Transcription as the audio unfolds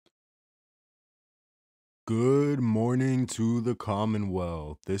Good morning to the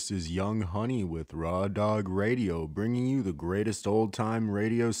Commonwealth. This is Young Honey with Raw Dog Radio, bringing you the greatest old-time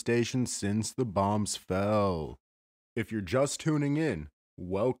radio station since the bombs fell. If you're just tuning in,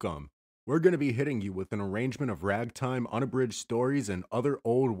 welcome. We're going to be hitting you with an arrangement of ragtime, unabridged stories, and other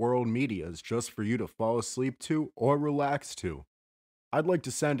old-world medias just for you to fall asleep to or relax to. I'd like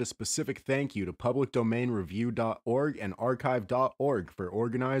to send a specific thank you to publicdomainreview.org and archive.org for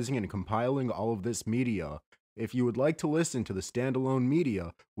organizing and compiling all of this media. If you would like to listen to the standalone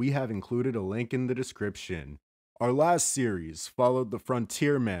media, we have included a link in the description. Our last series followed the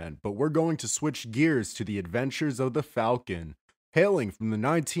Frontier Man, but we're going to switch gears to the adventures of the Falcon. Hailing from the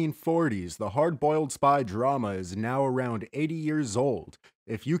 1940s, the hard-boiled spy drama is now around 80 years old.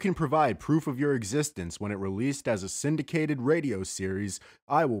 If you can provide proof of your existence when it released as a syndicated radio series,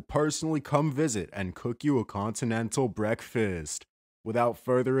 I will personally come visit and cook you a continental breakfast. Without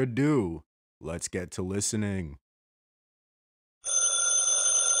further ado, let's get to listening.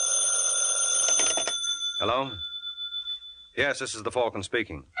 Hello? Yes, this is the Falcon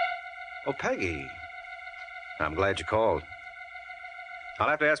speaking. Oh, Peggy. I'm glad you called. I'll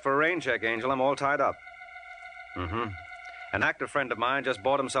have to ask for a rain check, Angel. I'm all tied up. An actor friend of mine just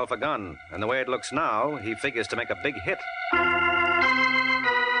bought himself a gun, and the way it looks now, he figures to make a big hit.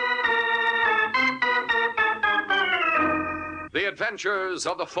 The Adventures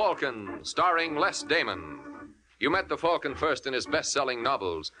of the Falcon, starring Les Damon. You met the Falcon first in his best-selling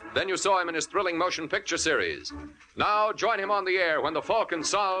novels. Then you saw him in his thrilling motion picture series. Now join him on the air when the Falcon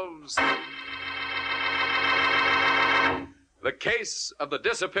solves the case of the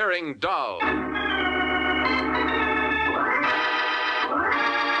disappearing doll.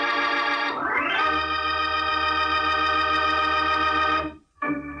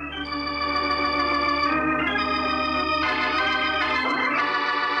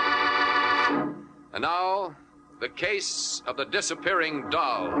 And now, the case of the disappearing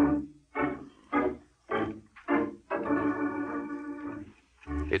doll.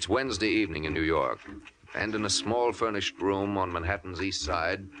 It's Wednesday evening in New York, and in a small furnished room on Manhattan's East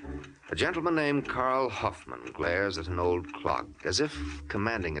Side, a gentleman named Carl Hoffman glares at an old clock, as if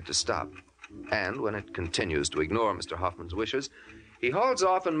commanding it to stop. And when it continues to ignore Mr. Hoffman's wishes, he hauls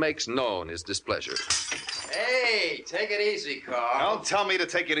off and makes known his displeasure. Hey, take it easy, Carl. Don't tell me to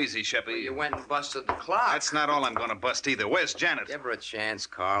take it easy, Sheppy. You went and busted the clock. That's not all I'm going to bust either. Where's Janet? Give her a chance,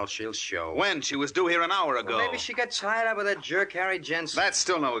 Carl. She'll show. When? She was due here an hour ago. Well, maybe she got tied up with that jerk Harry Jensen. That's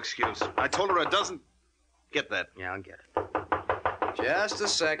still no excuse. I told her a dozen... Get that. Yeah, I'll get it. Just a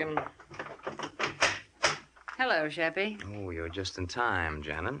second. Hello, Sheppy. Oh, you're just in time,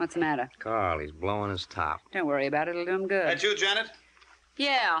 Janet. What's the matter? Carl, he's blowing his top. Don't worry about it. It'll do him good. That you, Janet?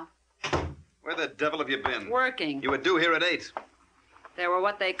 Yeah, Where the devil have you been? working. You were due here at 8. There were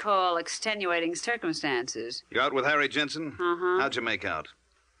what they call extenuating circumstances. You out with Harry Jensen? Uh-huh. How'd you make out?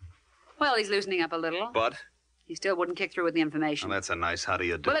 Well, he's loosening up a little. But? He still wouldn't kick through with the information. Well, that's a nice how do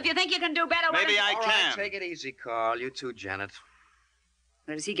you do. Well, if you think you can do better, why Maybe don't I you... All can. right, take it easy, Carl. You too, Janet.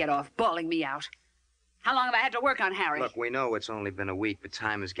 Where does he get off, bawling me out? How long have I had to work on Harry? Look, we know it's only been a week, but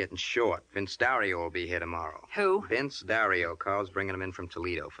time is getting short. Vince Dario will be here tomorrow. Who? Vince Dario. Carl's bringing him in from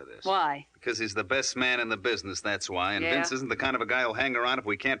Toledo for this. Why? Because he's the best man in the business, that's why. And Yeah. Vince isn't the kind of a guy who'll hang around if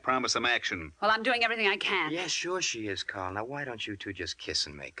we can't promise him action. Well, I'm doing everything I can. Yeah, sure she is, Carl. Now, why don't you two just kiss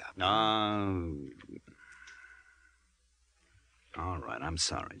and make up? No. All right, I'm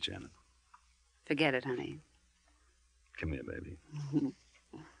sorry, Janet. Forget it, honey. Come here, baby.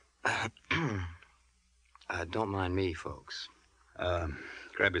 Don't mind me, folks.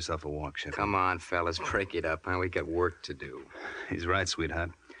 Grab yourself a walk, Sheppy. Come on, fellas, break it up, huh? We got work to do. He's right,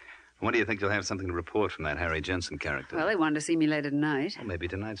 sweetheart. When do you think you'll have something to report from that Harry Jensen character? Well, they wanted to see me later tonight. Well, maybe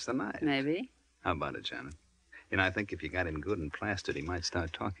tonight's the night. Maybe. How about it, Janet? You know, I think if you got him good and plastered, he might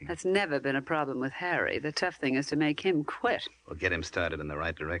start talking. That's never been a problem with Harry. The tough thing is to make him quit. We'll get him started in the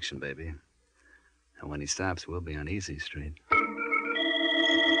right direction, baby. And when he stops, we'll be on Easy Street.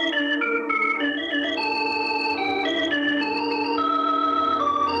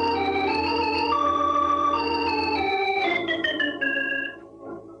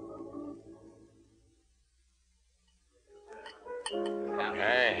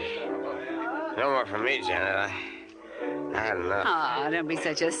 Hey, no more from me, Janet. I had enough. Oh, don't be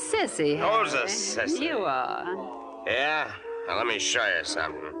such a sissy, Harry. Who's a sissy? You are. Yeah? Well, let me show you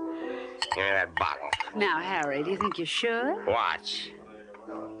something. Give me that bottle. Now, Harry, do you think you should? Watch.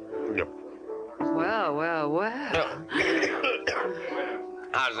 Well, well, well.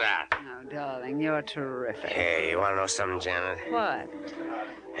 How's that? Oh, darling, you're terrific. Hey, you want to know something, Janet? What?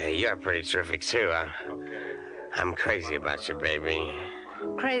 Hey, you're pretty terrific, too. I'm crazy about you, baby.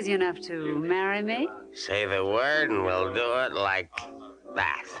 Crazy enough to marry me? Say the word and we'll do it like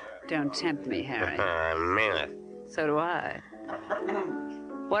that. Don't tempt me, Harry. I mean it. So do I.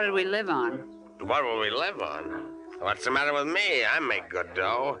 What did we live on? What will we live on? What's the matter with me? I make good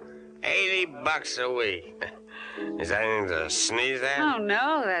dough. $80 a week. Is that anything to sneeze at? Oh,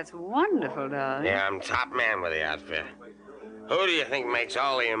 no, that's wonderful, dog. Yeah, I'm top man with the outfit. Who do you think makes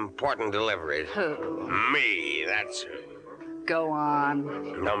all the important deliveries? Who? Me, that's who. Go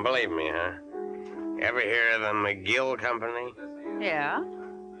on. Don't believe me, huh? Ever hear of the McGill Company? Yeah?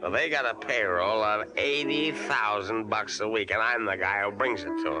 Well, they got a payroll of $80,000 a week, and I'm the guy who brings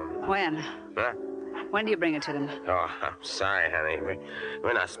it to them. When? Huh? When do you bring it to them? Oh, I'm sorry, honey.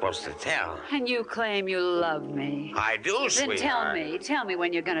 We're not supposed to tell. And you claim you love me. I do, Then sweetheart. tell me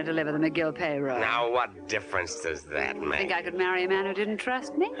when you're going to deliver the McGill payroll. Now, what difference does that make? Think I could marry a man who didn't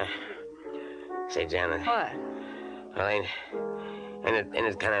trust me? Say, Janet. What? Well, ain't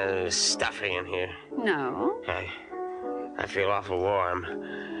it kind of stuffy in here? No. I feel awful warm.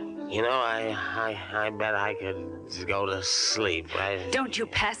 You know, I bet I could go to sleep. Don't you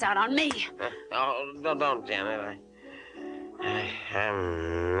pass out on me. Oh, no, don't, Janet.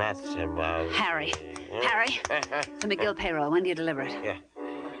 I'm nuts about... Harry. Harry. The McGill payroll. When do you deliver it? Yeah.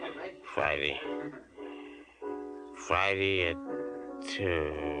 Friday. Friday at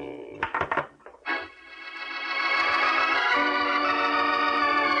 2.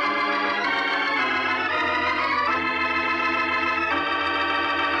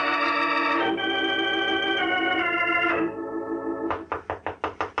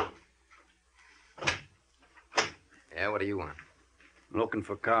 Yeah, what do you want? I'm looking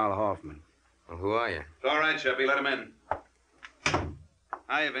for Carl Hoffman. Well, who are you? It's all right, Sheppy. Let him in.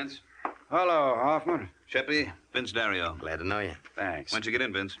 Hiya, Vince. Hello, Hoffman. Sheppy, Vince Dario. Glad to know you. Thanks. When'd you get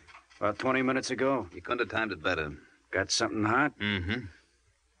in, Vince? About 20 minutes ago. You couldn't have timed it better. Got something hot? Mm-hmm.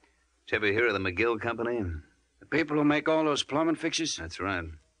 Sheppy, hear of the McGill Company? The people who make all those plumbing fixtures? That's right.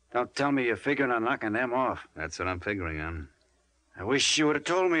 Don't tell me you're figuring on knocking them off. That's what I'm figuring on. I wish you would have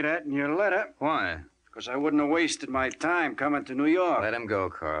told me that in your letter. Why? Because I wouldn't have wasted my time coming to New York. Let him go,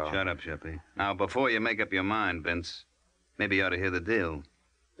 Carl. Shut up, Sheppy. Now, before you make up your mind, Vince, maybe you ought to hear the deal.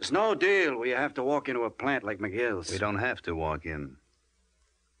 There's no deal where you have to walk into a plant like McGill's. We don't have to walk in.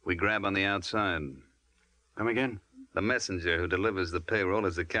 We grab on the outside. Come again? The messenger who delivers the payroll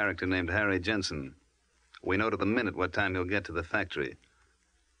is a character named Harry Jensen. We know to the minute what time he'll get to the factory.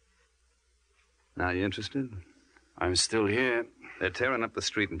 Now, you interested? I'm still here. They're tearing up the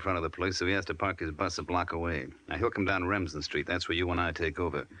street in front of the place, so he has to park his bus a block away. Now, he'll come down Remsen Street. That's where you and I take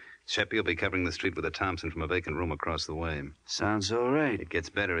over. Sheppy will be covering the street with a Thompson from a vacant room across the way. Sounds all right. It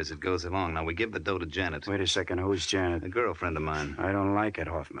gets better as it goes along. Now, we give the dough to Janet. Wait a second. Who's Janet? A girlfriend of mine. I don't like it,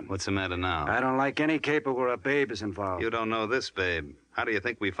 Hoffman. What's the matter now? I don't like any caper where a babe is involved. You don't know this, babe. How do you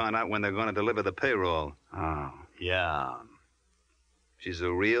think we find out when they're going to deliver the payroll? Oh. Yeah. She's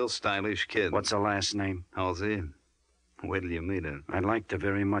a real stylish kid. What's her last name? Halsey. Wait till you meet her. I'd like to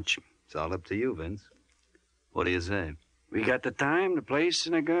very much. It's all up to you, Vince. What do you say? We got the time, the place,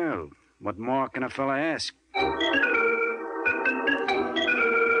 and a girl. What more can a fella ask?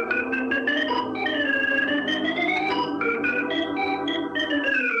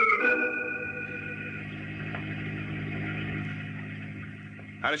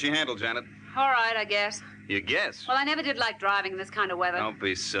 How does she handle, Janet? All right, I guess. You guess. Well, I never did like driving in this kind of weather. Don't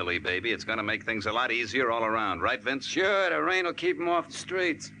be silly, baby. It's going to make things a lot easier all around. Right, Vince? Sure, the rain will keep him off the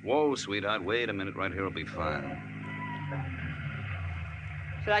streets. Whoa, sweetheart. Wait a minute. Right here will be fine.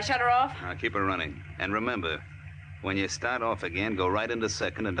 Should I shut her off? Now, keep her running. And remember, when you start off again, go right into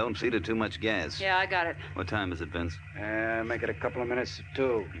second and don't feed her too much gas. Yeah, I got it. What time is it, Vince? Make it a couple of minutes to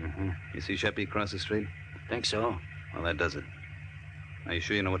 2. Mm-hmm. You see Sheppy across the street? Think so. Well, that does it. Are you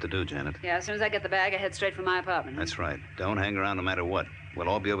sure you know what to do, Janet? Yeah, as soon as I get the bag, I head straight for my apartment. That's right. Don't hang around no matter what. We'll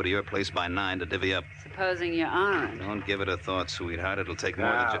all be over to your place by 9 to divvy up. Supposing you aren't. Don't give it a thought, sweetheart. It'll take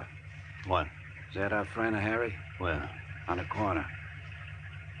more than just... What? Is that our friend Harry? Where? On the corner.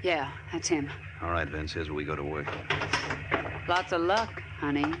 Yeah, that's him. All right, Vince. Here's where we go to work. Lots of luck,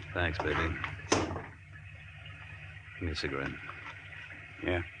 honey. Thanks, baby. Give me a cigarette.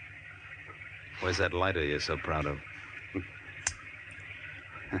 Yeah. Where's that lighter you're so proud of?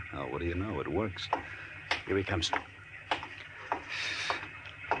 Oh, what do you know? It works. Here he comes.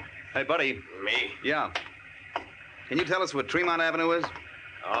 Hey, buddy. Me? Yeah. Can you tell us what Tremont Avenue is?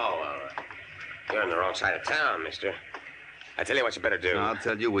 Oh, you're on the wrong side of town, mister. I tell you what you better do. No, I'll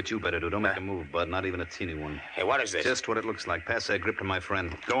tell you what you better do. Don't make a move, bud. Not even a teeny one. Hey, what is this? Just what it looks like. Pass that grip to my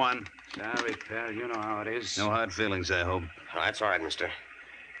friend. Go on. Sorry, pal. You know how it is. No hard feelings, I hope. Oh, that's all right, mister.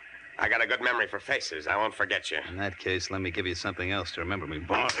 I got a good memory for faces. I won't forget you. In that case, let me give you something else to remember me,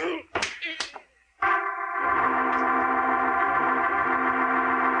 boss. Who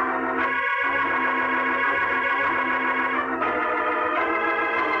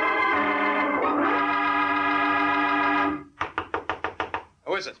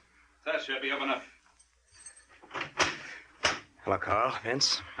is it? That should be open up. Hello, Carl.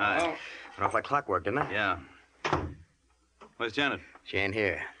 Vince. Hi. Went off like clockwork, didn't it? Yeah. Where's Janet? She ain't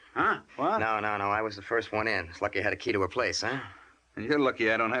here. Huh? What? No. I was the first one in. It's lucky I had a key to her place, huh? And you're lucky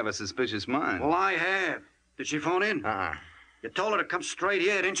I don't have a suspicious mind. Well, I have. Did she phone in? Uh-uh. You told her to come straight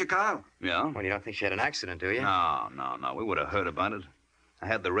here, didn't you, Carl? Yeah? Well, you don't think she had an accident, do you? No. We would have heard about it. I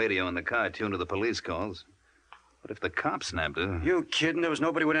had the radio in the car tuned to the police calls. But if the cops snapped her... You kidding? There was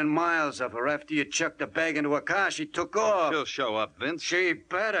nobody within miles of her. After you chucked the bag into her car, she took off. She'll show up, Vince. She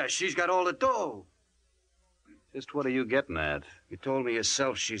better. She's got all the dough. Just what are you getting at? You told me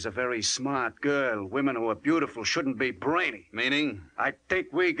yourself she's a very smart girl. Women who are beautiful shouldn't be brainy. Meaning? I think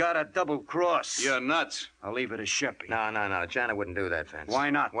we got a double cross. You're nuts. I'll leave it to Sheppy. No. Janet wouldn't do that, Vince. Why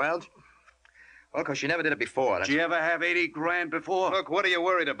not? Well, because she never did it before. Did she ever have 80 grand before? Look, what are you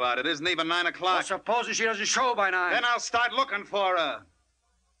worried about? It isn't even 9 o'clock. Well, supposing she doesn't show by 9. Then I'll start looking for her.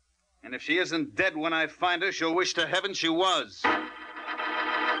 And if she isn't dead when I find her, she'll wish to heaven she was.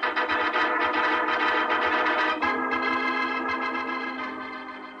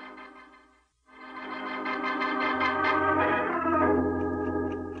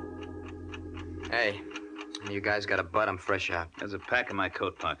 Hey, you guys got a butt? I'm fresh out. There's a pack in my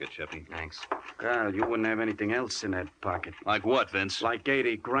coat pocket, Sheppy. Thanks. Carl, you wouldn't have anything else in that pocket. Like what, Vince? Like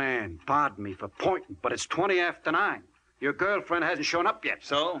 80 grand. Pardon me for pointing, but it's 20 after 9. Your girlfriend hasn't shown up yet.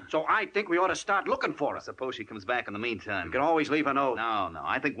 So? So I think we ought to start looking for her. Suppose she comes back in the meantime. You can always leave a note. No.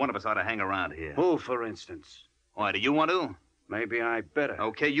 I think one of us ought to hang around here. Who, for instance? Why, do you want to? Maybe I better.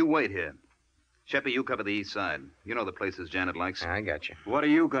 Okay, you wait here. Sheppy, you cover the east side. You know the places Janet likes. I got you. What are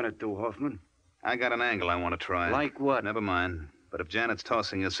you going to do, Hoffman? I got an angle I want to try. Like what? Never mind. But if Janet's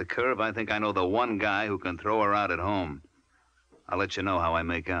tossing us a curve, I think I know the one guy who can throw her out at home. I'll let you know how I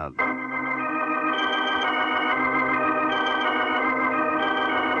make out.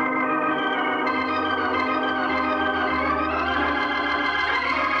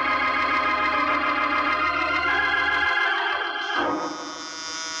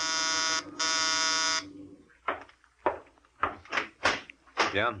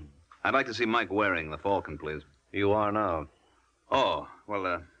 Yeah? I'd like to see Mike Waring, the Falcon, please. You are now. Oh,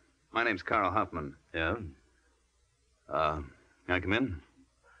 well, my name's Carl Hoffman. Yeah? Can I come in?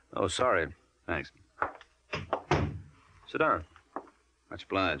 Oh, sorry. Thanks. Sit down. Much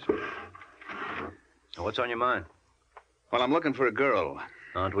obliged. So what's on your mind? Well, I'm looking for a girl.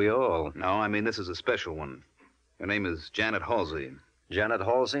 Aren't we all? No, I mean, this is a special one. Her name is Janet Halsey. Janet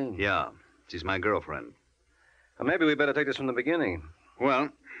Halsey? Yeah, she's my girlfriend. Well, maybe we better take this from the beginning. Well,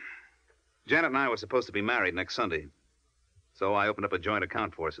 Janet and I were supposed to be married next Sunday. So I opened up a joint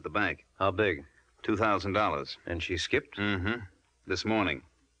account for us at the bank. How big? $2,000. And she skipped? Mm-hmm. This morning.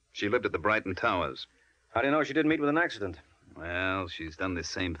 She lived at the Brighton Towers. How do you know she didn't meet with an accident? Well, she's done this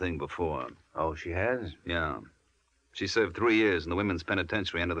same thing before. Oh, she has? Yeah. She served 3 years in the women's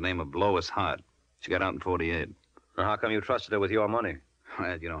penitentiary under the name of Lois Hart. She got out in 48. Now, how come you trusted her with your money?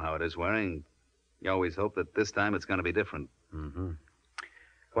 Well, you know how it is, Waring. You always hope that this time it's going to be different. Mm-hmm.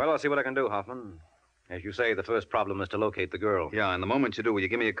 Well, I'll see what I can do, Hoffman. As you say, the first problem is to locate the girl. Yeah, and the moment you do, will you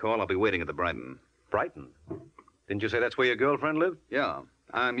give me a call? I'll be waiting at the Brighton. Brighton? Didn't you say that's where your girlfriend lived? Yeah.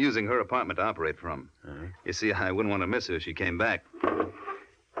 I'm using her apartment to operate from. Uh-huh. You see, I wouldn't want to miss her if she came back. Well,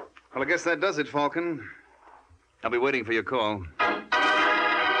 I guess that does it, Falcon. I'll be waiting for your call.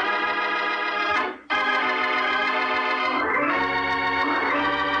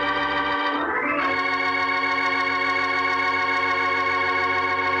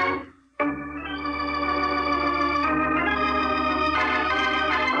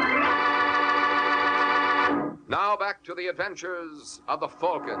 Now back to the adventures of the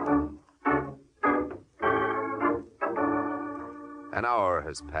Falcon. An hour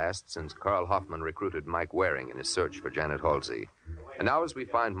has passed since Carl Hoffman recruited Mike Waring in his search for Janet Halsey. And now as we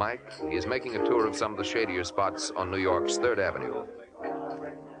find Mike, he is making a tour of some of the shadier spots on New York's 3rd Avenue.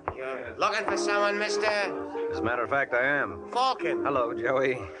 You're looking for someone, mister? As a matter of fact, I am. Falcon. Hello,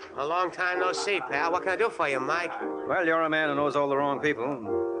 Joey. A long time no see, pal. What can I do for you, Mike? Well, you're a man who knows all the wrong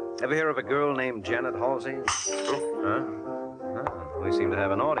people. Ever hear of a girl named Janet Halsey? Huh? Oh, we seem to have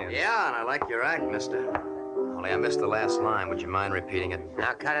an audience. Yeah, and I like your act, mister. Only I missed the last line. Would you mind repeating it?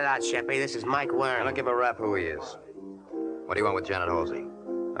 Now, cut it out, Sheppy. This is Mike Waring. I don't give a rap who he is. What do you want with Janet Halsey?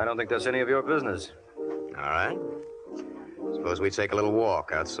 I don't think that's any of your business. All right. Suppose we take a little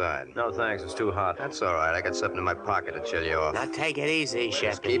walk outside. No, thanks. It's too hot. That's all right. I got something in my pocket to chill you off. Now take it easy,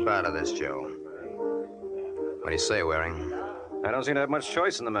 Just Sheppy. keep out of this, Joe. What do you say, Waring? I don't seem to have much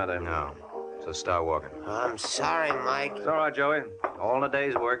choice in the matter. No. So start walking. I'm sorry, Mike. It's all right, Joey. All in a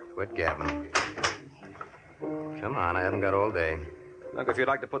day's work. Quit gabbing. Come on, I haven't got all day. Look, if you'd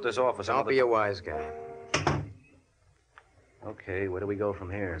like to put this off for some Don't be a wise guy. Okay, where do we go from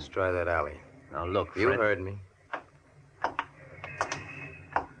here? Let's try that alley. Now, look, You Fred. heard me.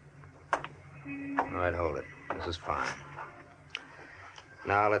 All right, hold it. This is fine.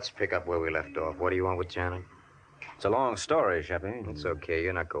 Now let's pick up where we left off. What do you want with Janet? It's a long story, Sheppy. It's okay.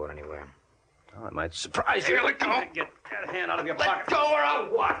 You're not going anywhere. Oh, it might surprise you. Let go. Get that hand out of your pocket. Go or I'll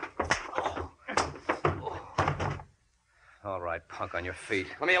what? All right, punk, on your feet.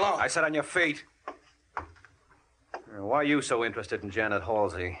 Let me alone. I said on your feet. Why are you so interested in Janet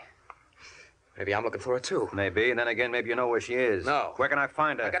Halsey? Maybe I'm looking for her, too. Maybe, and then again, maybe you know where she is. No. Where can I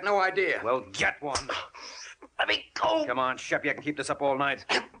find her? I got no idea. Well, get one. Let me go. Come on, Shep, you can keep this up all night.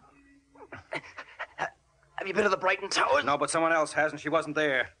 Have you been to the Brighton Towers? No, but someone else has, and she wasn't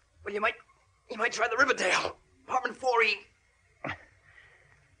there. Well, you might try the Riverdale. Apartment 4E.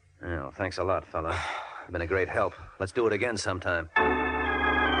 Well, thanks a lot, fella. You've been a great help. Let's do it again sometime.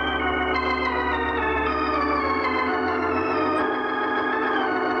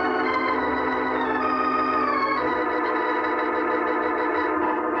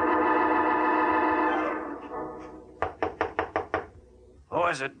 Who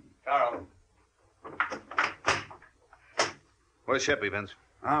is it? Carl. Where's Sheppy, Vince?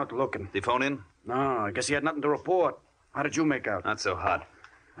 Out looking. Did he phone in? No, I guess he had nothing to report. How did you make out? Not so hot.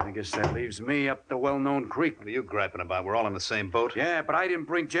 I guess that leaves me up the well-known creek. What are you griping about? We're all in the same boat. Yeah, but I didn't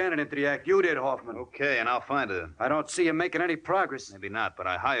bring Janet into the act. You did, Hoffman. Okay, and I'll find her. I don't see you making any progress. Maybe not, but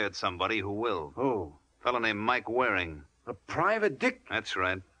I hired somebody who will. Who? A fellow named Mike Waring. A private dick? That's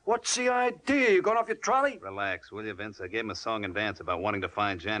right. What's the idea? You going off your trolley? Relax, will you, Vince? I gave him a song and dance about wanting to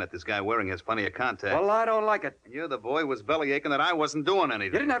find Janet. This guy Waring has plenty of contacts. Well, I don't like it. And you're the boy who was belly aching that I wasn't doing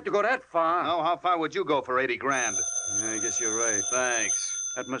anything. You didn't have to go that far. No, how far would you go for 80 grand? Yeah, I guess you're right. Thanks.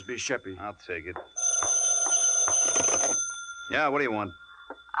 That must be Sheppy. I'll take it. Yeah, what do you want?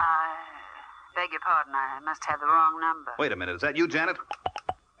 I beg your pardon. I must have the wrong number. Wait a minute. Is that you, Janet?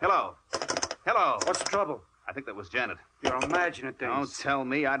 Hello. Hello. What's the trouble? I think that was Janet. You're imagining things. Don't tell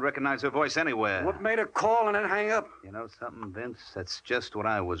me. I'd recognize her voice anywhere. What made her call and then hang up? You know something, Vince? That's just what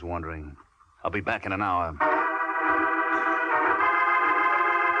I was wondering. I'll be back in an hour.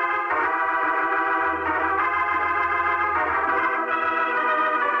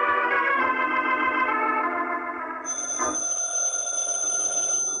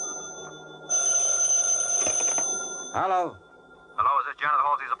 Hello? Hello, is this Janet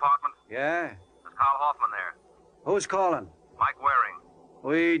Halsey's apartment? Yeah? There's Carl Hoffman there. Who's calling? Mike Waring.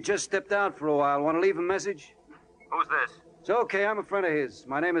 We just stepped out for a while. Want to leave a message? Who's this? It's okay. I'm a friend of his.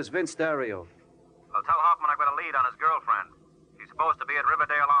 My name is Vince Dario. Well, tell Hoffman I've got a lead on his girlfriend. She's supposed to be at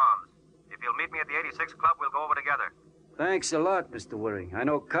Riverdale Arms. If you'll meet me at the 86 Club, we'll go over together. Thanks a lot, Mr. Waring. I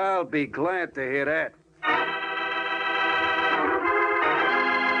know Carl'll be glad to hear that.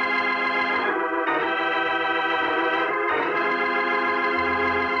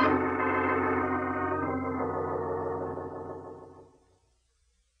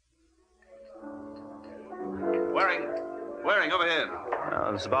 Waring, over here.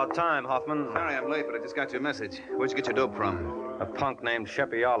 It's about time, Hoffman. Sorry I'm late, but I just got your message. Where'd you get your dope from? A punk named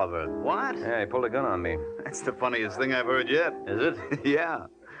Sheppy Oliver. What? Yeah, he pulled a gun on me. That's the funniest thing I've heard yet. Is it? Yeah.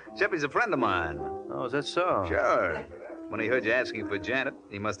 Sheppy's a friend of mine. Oh, is that so? Sure. When he heard you asking for Janet,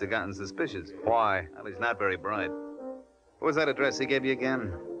 he must have gotten suspicious. Why? Well, he's not very bright. What was that address he gave you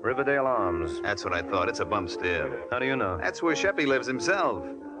again? Riverdale Arms. That's what I thought. It's a bump stair. How do you know? That's where Sheppy lives himself.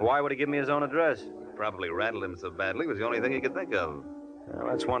 Why would he give me his own address? Probably rattled him so badly it was the only thing he could think of. Well,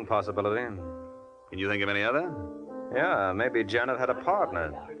 that's one possibility. Can you think of any other? Yeah, maybe Janet had a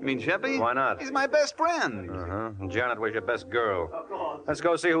partner. You mean Sheppy? Why not? He's my best friend. Uh-huh. Janet was your best girl. Let's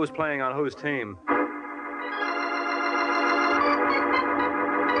go see who's playing on whose team.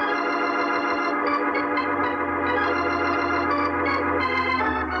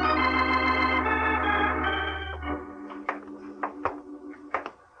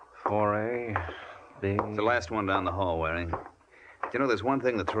 It's the last one down the hall, Waring. You know, there's one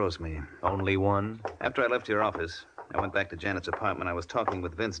thing that throws me. Only one? After I left your office, I went back to Janet's apartment. I was talking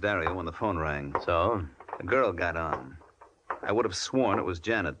with Vince Dario when the phone rang. So? A girl got on. I would have sworn it was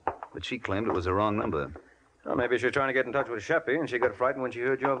Janet, but she claimed it was the wrong number. Well, maybe she was trying to get in touch with Sheppy, and she got frightened when she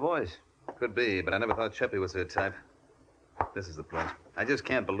heard your voice. Could be, but I never thought Sheppy was her type. This is the place. I just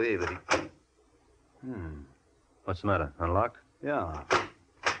can't believe that he... What's the matter? Unlocked? Yeah.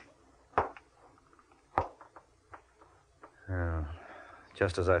 Oh,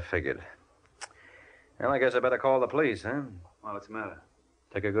 just as I figured. Well, I guess I better call the police, huh? Well, what's the matter?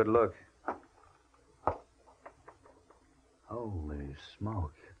 Take a good look. Holy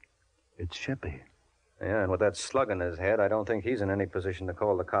smoke. It's Shippy. Yeah, and with that slug in his head, I don't think he's in any position to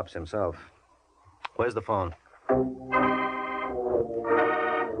call the cops himself. Where's the phone?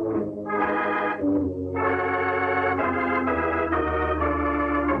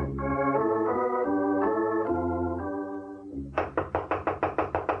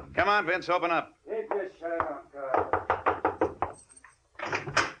 Come on, Vince, open up.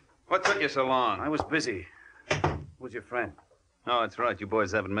 What took you so long? I was busy. Who's your friend? Oh, that's right. You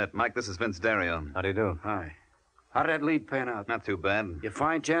boys haven't met. Mike, this is Vince Dario. How do you do? Hi. How did that lead pan out? Not too bad. You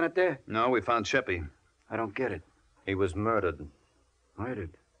find Janet there? No, we found Shippy. I don't get it. He was murdered.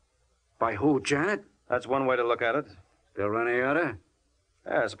 Murdered? By who, Janet? That's one way to look at it. Still any other?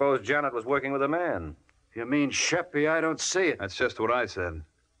 Yeah, I suppose Janet was working with a man. If you mean Sheppy, I don't see it. That's just what I said.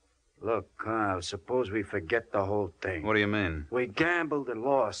 Look, Carl, suppose we forget the whole thing. What do you mean? We gambled and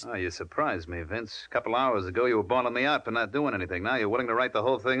lost. Oh, you surprised me, Vince. A couple hours ago, you were bawling me out for not doing anything. Now you're willing to write the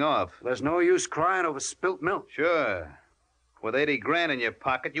whole thing off. There's no use crying over spilt milk. Sure. With 80 grand in your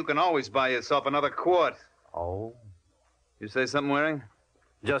pocket, you can always buy yourself another quart. Oh? You say something, Waring?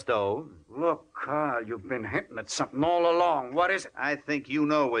 Just oh. Look, Carl, you've been hinting at something all along. What is it? I think you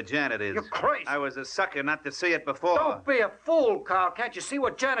know where Janet is. You're crazy. I was a sucker not to see it before. Don't be a fool, Carl. Can't you see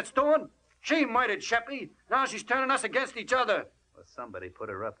what Janet's doing? She murdered Sheppy. Now she's turning us against each other. Well, somebody put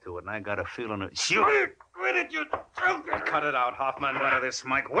her up to it, and I got a feeling it. Quit it, you joker. Cut it out, Hoffman. Out of this,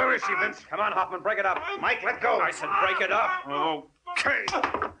 Mike. Where is she, Vince? Come on, Hoffman, break it up. Mike, let go. I said break it up. Okay.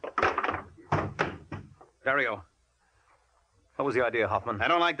 Dario. What was the idea, Hoffman? I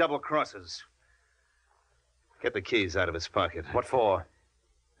don't like double crosses. Get the keys out of his pocket. What for?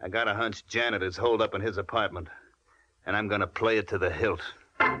 I got a hunch Janet is holed up in his apartment, and I'm going to play it to the hilt.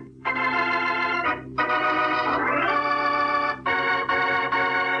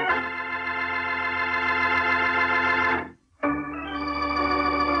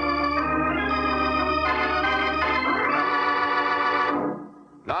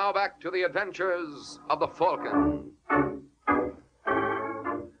 Now back to the adventures of the Falcon.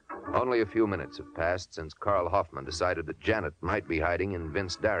 Only a few minutes have passed since Carl Hoffman decided that Janet might be hiding in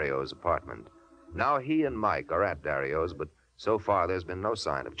Vince Dario's apartment. Now he and Mike are at Dario's, but so far there's been no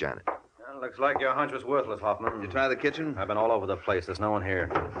sign of Janet. Well, looks like your hunch was worthless, Hoffman. You try the kitchen? I've been all over the place. There's no one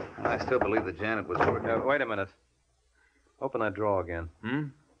here. I still believe that Janet was working. Wait a minute. Open that drawer again. Hmm?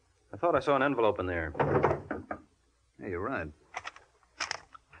 I thought I saw an envelope in there. Yeah, you're right.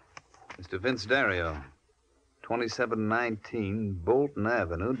 Mr. Vince Dario, 2719 Bolton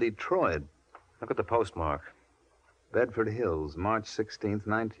Avenue, Detroit. Look at the postmark. Bedford Hills, March 16th,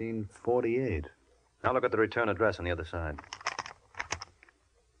 1948. Now look at the return address on the other side.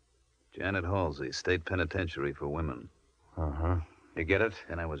 Janet Halsey, State Penitentiary for Women. Uh-huh. You get it?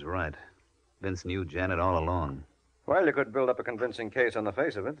 And I was right. Vince knew Janet all along. Well, you could build up a convincing case on the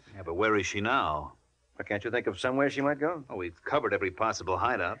face of it. Yeah, but where is she now? But can't you think of somewhere she might go? Oh, we've covered every possible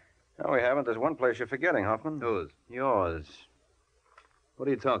hideout. No, we haven't. There's one place you're forgetting, Hoffman. Whose? Yours. What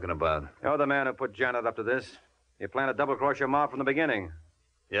are you talking about? You're the man who put Janet up to this. You planned to double-cross your ma from the beginning.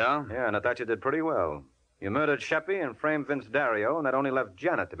 Yeah? Yeah, and at that you did pretty well. You murdered Sheppy and framed Vince Dario, and that only left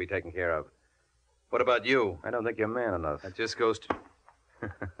Janet to be taken care of. What about you? I don't think you're man enough. That just goes to...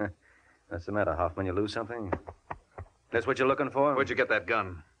 What's the matter, Hoffman? You lose something? That's what you're looking for? Where'd you get that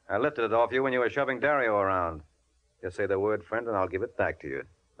gun? I lifted it off you when you were shoving Dario around. Just say the word, friend, and I'll give it back to you.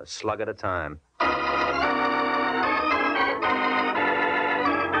 A slug at a time.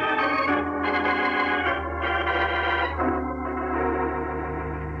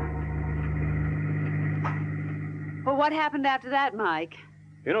 Well, what happened after that, Mike?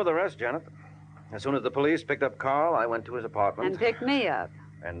 You know the rest, Janet. As soon as the police picked up Carl, I went to his apartment. And picked me up.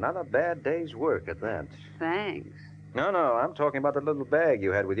 And not a bad day's work at that. Thanks. No, I'm talking about the little bag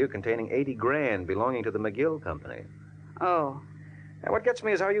you had with you containing 80 grand belonging to the McGill Company. Oh. Now, what gets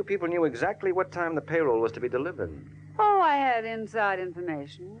me is how you people knew exactly what time the payroll was to be delivered. Oh, I had inside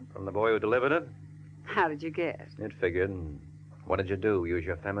information. From the boy who delivered it? How did you guess? It figured. And what did you do? Use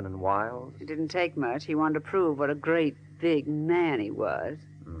your feminine wiles? It didn't take much. He wanted to prove what a great big man he was.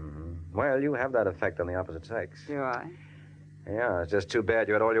 Mm-hmm. Well, you have that effect on the opposite sex. Do I? Yeah, it's just too bad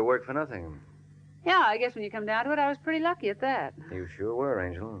you had all your work for nothing. Yeah, I guess when you come down to it, I was pretty lucky at that. You sure were,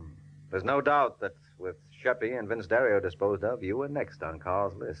 Angel. There's no doubt that with Sheppy and Vince Dario disposed of, you were next on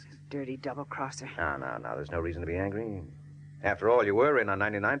Carl's list. Dirty double-crosser. No. There's no reason to be angry. After all, you were in on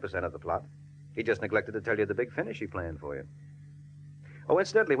 99% of the plot. He just neglected to tell you the big finish he planned for you. Oh,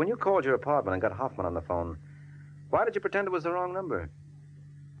 incidentally, when you called your apartment and got Hoffman on the phone, why did you pretend it was the wrong number?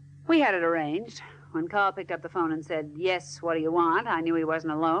 We had it arranged. When Carl picked up the phone and said, "Yes, what do you want?" I knew he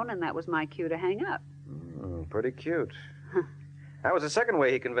wasn't alone, and that was my cue to hang up. Pretty cute. That was the second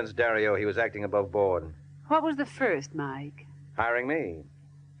way he convinced Dario he was acting above board. What was the first, Mike? Hiring me.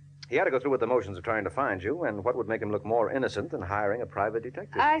 He had to go through with the motions of trying to find you, and what would make him look more innocent than hiring a private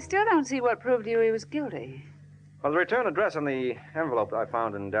detective? I still don't see what proved to you he was guilty. Well, the return address on the envelope I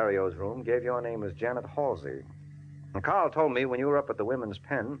found in Dario's room gave your name as Janet Halsey. And Carl told me when you were up at the Women's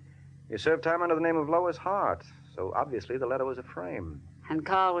Pen, you served time under the name of Lois Hart. So obviously the letter was a frame. And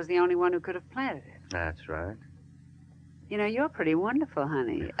Carl was the only one who could have planted it. That's right. You know, you're pretty wonderful,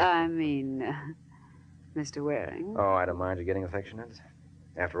 honey. I mean, Mr. Waring. Oh, I don't mind you getting affectionate.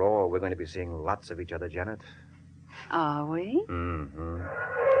 After all, we're going to be seeing lots of each other, Janet. Are we? Mm-hmm.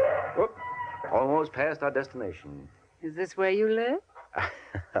 Whoop. Almost past our destination. Is this where you live?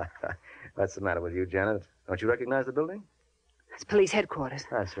 What's the matter with you, Janet? Don't you recognize the building? It's police headquarters.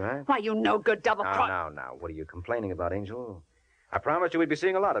 That's right. Why, you no good double cross. Now. What are you complaining about, Angel? I promised you we'd be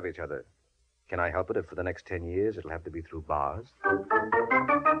seeing a lot of each other. Can I help it if for the next 10 years it'll have to be through bars?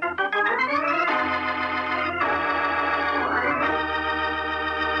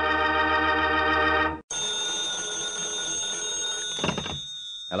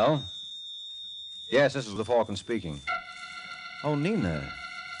 Hello? Yes, this is the Falcon speaking. Oh, Nina.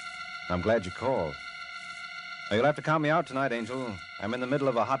 I'm glad you called. Now, you'll have to count me out tonight, Angel. I'm in the middle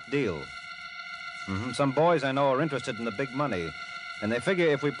of a hot deal. Some boys I know are interested in the big money, and they figure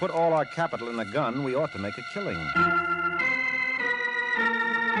if we put all our capital in a gun, we ought to make a killing.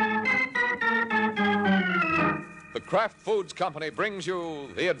 The Kraft Foods Company brings you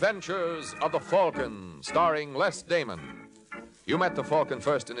The Adventures of the Falcon, starring Les Damon. You met the Falcon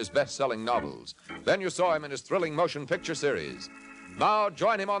first in his best-selling novels. Then you saw him in his thrilling motion picture series. Now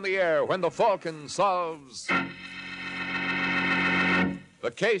join him on the air when the Falcon solves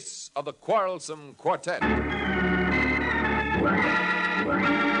the case of the Quarrelsome Quartet.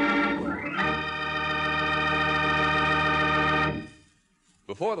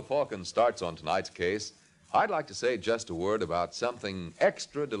 Before the Falcon starts on tonight's case, I'd like to say just a word about something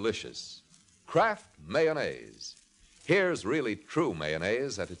extra delicious. Kraft mayonnaise. Here's really true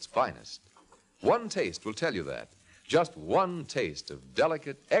mayonnaise at its finest. One taste will tell you that. Just one taste of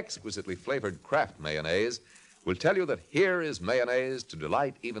delicate, exquisitely flavored Kraft mayonnaise will tell you that here is mayonnaise to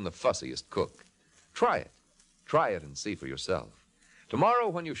delight even the fussiest cook. Try it. Try it and see for yourself. Tomorrow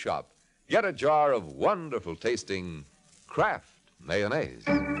when you shop, get a jar of wonderful tasting Kraft mayonnaise.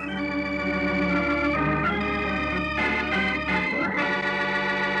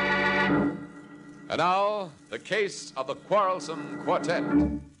 And now, the case of the Quarrelsome Quartet.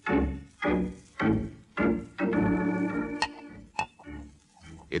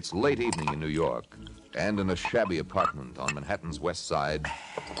 It's late evening in New York, and in a shabby apartment on Manhattan's West Side,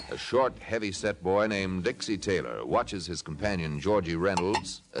 a short, heavy-set boy named Dixie Taylor watches his companion, Georgie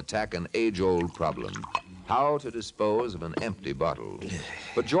Reynolds, attack an age-old problem: how to dispose of an empty bottle.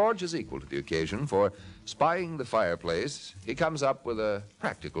 But George is equal to the occasion, for spying the fireplace, he comes up with a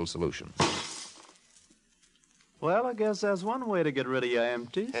practical solution. Well, I guess that's one way to get rid of your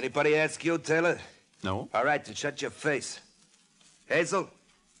empties. Anybody ask you, Taylor? No. All right, then shut your face. Hazel?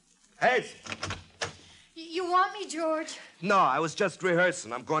 Hazel! You want me, George? No, I was just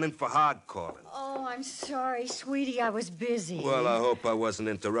rehearsing. I'm going in for hard calling. Oh, I'm sorry, sweetie. I was busy. Well, I hope I wasn't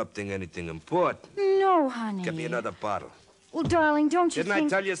interrupting anything important. No, honey. Get me another bottle. Well, darling, don't you Didn't think...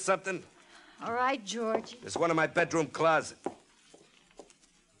 I tell you something? All right, George. There's one in my bedroom closet.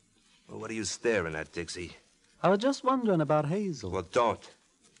 Well, what are you staring at, Dixie? I was just wondering about Hazel. Well, don't.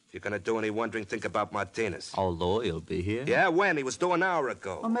 If you're going to do any wondering, think about Martinez. Although he'll be here. Yeah, when? He was due an hour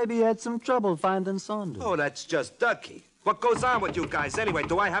ago. Or maybe he had some trouble finding Saunders. Oh, that's just ducky. What goes on with you guys anyway?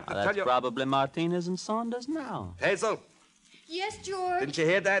 Do I have to tell you? That's probably Martinez and Saunders now. Hazel? Yes, George? Didn't you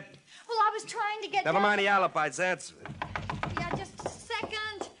hear that? Well, I was trying to get Never down... mind the alibis. Answer it. Yeah, just a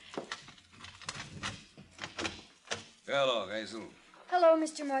second. Hello, Hazel. Hello,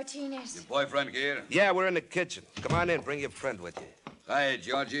 Mr. Martinez. Your boyfriend here? Yeah, we're in the kitchen. Come on in. Bring your friend with you. Hi,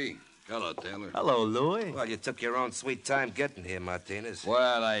 Georgie. Hello, Taylor. Hello, Louis. Well, you took your own sweet time getting here, Martinez.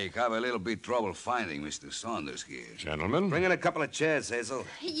 Well, I have a little bit trouble finding Mr. Saunders here. Gentlemen? Bring in a couple of chairs, Hazel.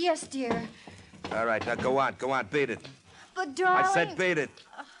 Yes, dear. All right, now go on. Go on. Beat it. But, darling... I said beat it.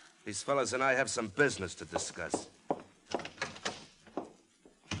 These fellas and I have some business to discuss.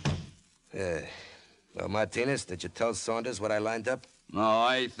 Well, Martinez, did you tell Saunders what I lined up? No,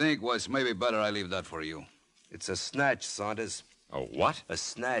 I think was maybe better I leave that for you. It's a snatch, Saunders. A what? A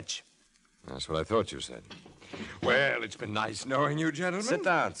snatch. That's what I thought you said. Well, it's been nice knowing you, gentlemen. Sit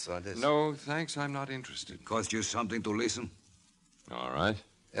down, Saunders. No, thanks. I'm not interested. Cost you something to listen? All right.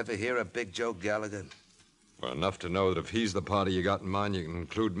 Ever hear of Big Joe Gallagher? Well, enough to know that if he's the party you got in mind, you can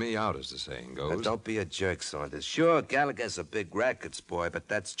include me out, as the saying goes. Now, don't be a jerk, Saunders. Sure, Gallagher's a big rackets boy, but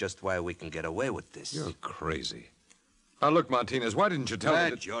that's just why we can get away with this. You're crazy. Now, look, Martinez, why didn't you tell me Let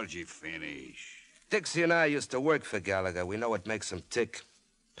that... Georgie finish. Dixie and I used to work for Gallagher. We know what makes him tick.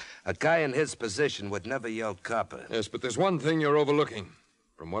 A guy in his position would never yell copper. Yes, but there's one thing you're overlooking.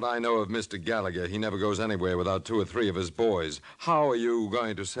 From what I know of Mr. Gallagher, he never goes anywhere without 2 or 3 of his boys. How are you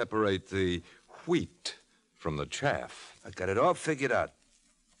going to separate the wheat from the chaff? I got it all figured out.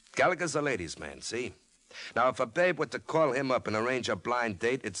 Gallagher's a ladies' man, see? Now, if a babe were to call him up and arrange a blind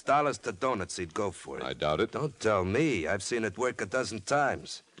date, it's dollars to donuts he'd go for it. I doubt it. Don't tell me. I've seen it work a dozen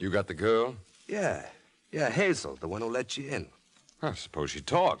times. You got the girl? Yeah, Hazel, the one who let you in. I suppose she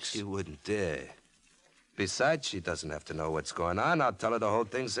talks. She wouldn't dare. Besides, she doesn't have to know what's going on. I'll tell her the whole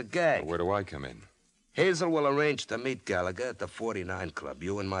thing's a gag. Well, where do I come in? Hazel will arrange to meet Gallagher at the 49 Club.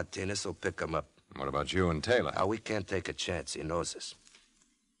 You and Martinez will pick him up. What about you and Taylor? We can't take a chance. He knows us.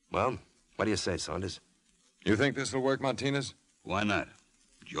 Well, what do you say, Saunders? You think this will work, Martinez? Why not?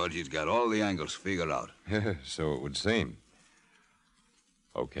 Georgie's got all the angles figured out. So it would seem.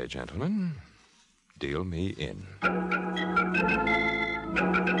 Okay, gentlemen. Deal me in.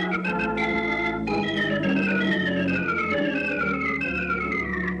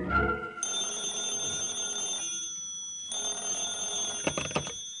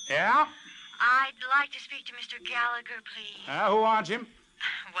 Yeah? I'd like to speak to Mr. Gallagher, please. Who wants him?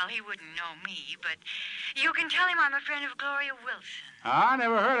 Well, he wouldn't know me, but you can tell him I'm a friend of Gloria Wilson. I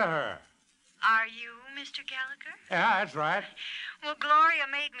never heard of her. Are you Mr. Gallagher? Yeah, that's right. Well, Gloria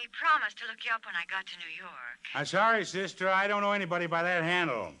made me promise to look you up when I got to New York. I'm sorry, sister. I don't know anybody by that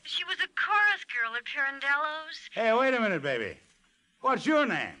handle. She was a chorus girl at Pirandello's. Hey, wait a minute, baby. What's your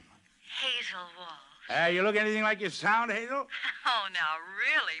name? Hazel Walsh. You look anything like you sound, Hazel? Oh, now,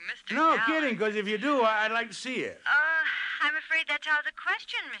 really, Mr. No, Gallagher? kidding, because if you do, I'd like to see you. I'm afraid that's out of the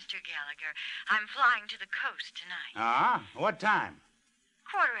question, Mr. Gallagher. I'm flying to the coast tonight. What time?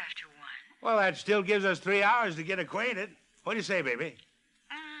 1:15. Well, that still gives us 3 hours to get acquainted. What do you say, baby?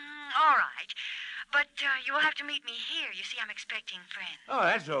 All right. But you'll have to meet me here. You see, I'm expecting friends. Oh,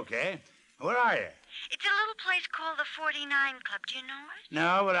 that's okay. Where are you? It's a little place called the 49 Club. Do you know it?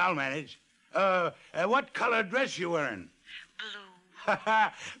 No, but I'll manage. What color dress you wearing? Blue.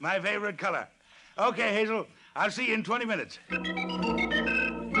 My favorite color. Okay, Hazel. I'll see you in 20 minutes.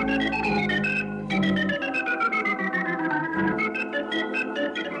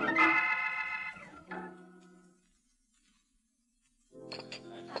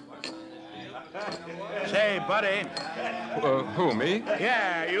 Say, buddy. Who, me?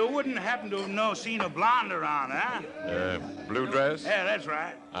 Yeah, you wouldn't happen to have seen a blonde around, huh? Blue dress? Yeah, that's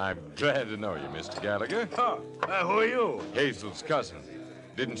right. I'm glad to know you, Mr. Gallagher. Oh, who are you? Hazel's cousin.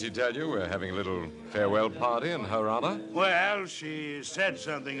 Didn't she tell you we're having a little farewell party in her honor? Well, she said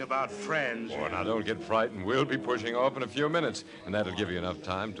something about friends. Oh, now don't get frightened. We'll be pushing off in a few minutes, and that'll give you enough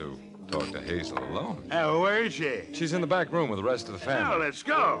time to talk to Hazel alone. Where is she? She's in the back room with the rest of the family. Well, let's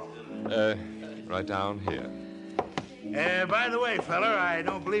go. Right down here. By the way, fella, I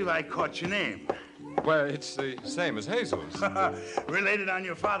don't believe I caught your name. Well, it's the same as Hazel's. Related on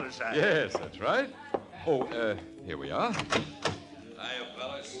your father's side. Yes, that's right. Oh, here we are. Hiya,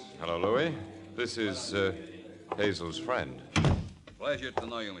 fellas. Hello, Louis. This is Hazel's friend. Pleasure to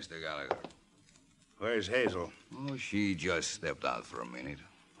know you, Mr. Gallagher. Where's Hazel? Oh, she just stepped out for a minute.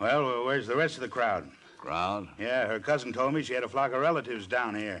 Well, where's the rest of the crowd? Crowd? Yeah, her cousin told me she had a flock of relatives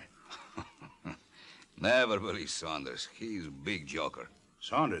down here. Never believe Saunders. He's a big joker.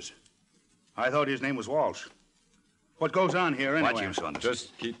 Saunders? I thought his name was Walsh. What goes on here anyway? Watch him, Saunders.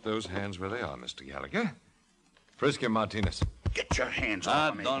 Just keep those hands where they are, Mr. Gallagher. Frisk him, Martinez. Get your hands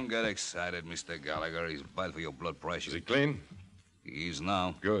off me. Don't get excited, Mr. Gallagher. He's bad for your blood pressure. Is he clean? He is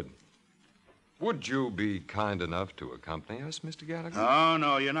now. Good. Would you be kind enough to accompany us, Mr. Gallagher? Oh,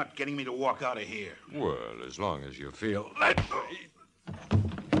 no, you're not getting me to walk out of here. Well, as long as you feel...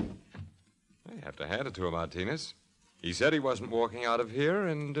 You have to hand it to him, Martinez. He said he wasn't walking out of here,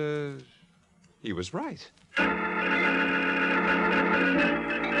 and, he was right.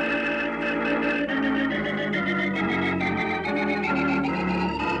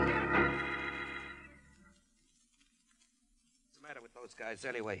 Those guys,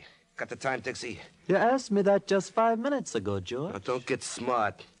 anyway. Got the time, Dixie? You asked me that just 5 minutes ago, George. Now, don't get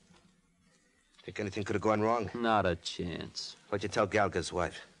smart. Think anything could have gone wrong? Not a chance. What'd you tell Gallagher's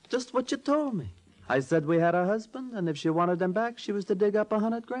wife? Just what you told me. I said we had a husband, and if she wanted them back, she was to dig up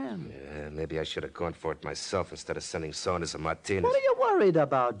 $100,000. Yeah, maybe I should have gone for it myself instead of sending Saunders and Martinez. What are you worried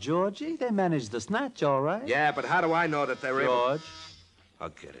about, Georgie? They managed the snatch, all right. Yeah, but how do I know that they're able... George. I'll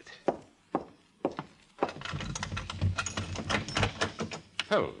get it.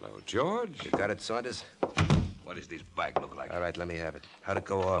 Hello, George. You got it, Saunders? What does this bag look like? All right, let me have it. How'd it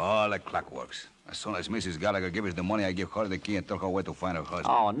go off? All the clock works. As soon as Mrs. Gallagher gives us the money, I give her the key and tell her where to find her husband.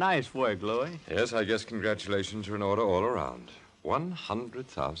 Oh, nice work, Louis. Yes, I guess congratulations are in order all around.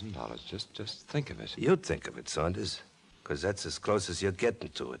 $100,000. Just think of it. You think of it, Saunders, because that's as close as you're getting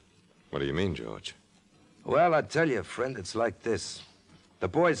to it. What do you mean, George? Well, I tell you, friend, it's like this. The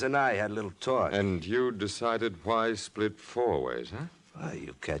boys and I had a little talk. And you decided why split 4 ways, huh? Well,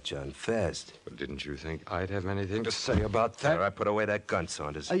 you catch on fast. But didn't you think I'd have anything to say about that? All right, put away that gun,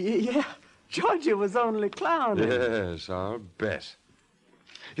 Saunders. Yeah, Georgie was only clowning. Yes, I'll bet.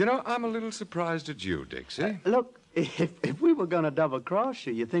 You know, I'm a little surprised at you, Dixie. Look, if we were going to double-cross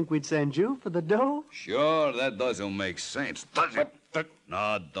you think we'd send you for the dough? Sure, that doesn't make sense, does it?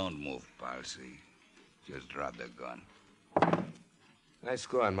 No, don't move, Palsy. Just drop the gun. Nice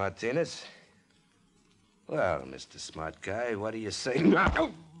going, Martinez. Well, Mr. Smart Guy, what do you say?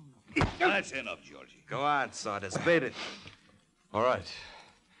 That's enough, Georgie. Go on, Saunders. Beat it. All right.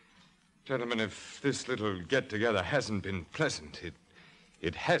 Gentlemen, if this little get-together hasn't been pleasant,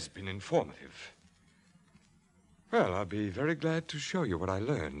 it has been informative. Well, I'll be very glad to show you what I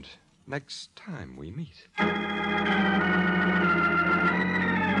learned next time we meet.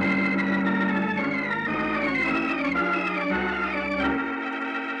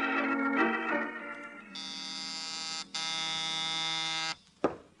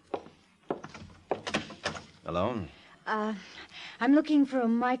 Hello? I'm looking for a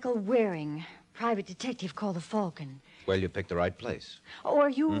Michael Waring, private detective called the Falcon. Well, you picked the right place. Oh, are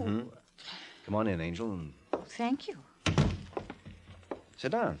you... Mm-hmm. Come on in, Angel. Thank you.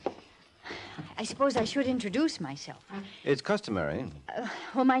 Sit down. I suppose I should introduce myself. It's customary.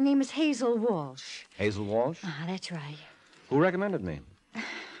 Well, my name is Hazel Walsh. Hazel Walsh? Ah, that's right. Who recommended me?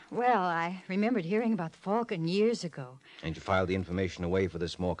 Well, I remembered hearing about the Falcon years ago. And you filed the information away for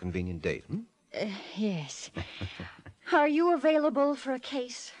this more convenient date, hmm? Yes. Are you available for a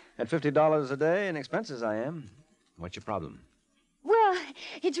case? At $50 a day in expenses, I am. What's your problem? Well,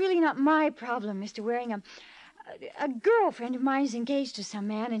 it's really not my problem, Mr. Waring. A girlfriend of mine is engaged to some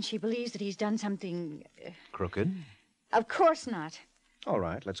man, and she believes that he's done something... Crooked? Of course not. All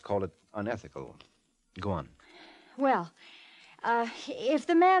right, let's call it unethical. Go on. Well, if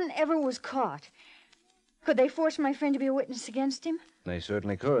the man ever was caught, could they force my friend to be a witness against him? They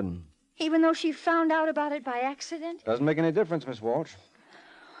certainly could. Even though she found out about it by accident? Doesn't make any difference, Miss Walsh.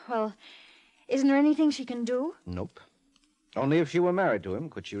 Well, isn't there anything she can do? Nope. Only if she were married to him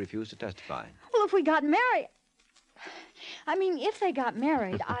could she refuse to testify. Well, if we got married... I mean, if they got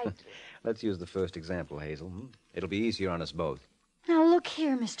married, I'd... Let's use the first example, Hazel. It'll be easier on us both. Now, look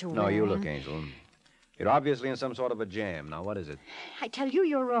here, Mr. Waring. No, you look, Angel. You're obviously in some sort of a jam. Now, what is it? I tell you,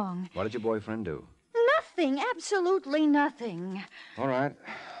 you're wrong. What did your boyfriend do? Nothing. Absolutely nothing. All right.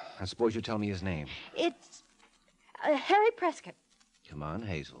 I suppose you tell me his name. It's Harry Prescott. Come on,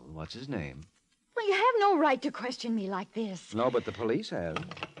 Hazel. What's his name? Well, you have no right to question me like this. No, but the police have.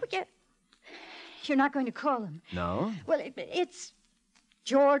 Well, you're not going to call him. No? Well, it's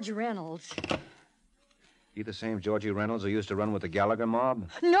George Reynolds. You the same Georgie Reynolds who used to run with the Gallagher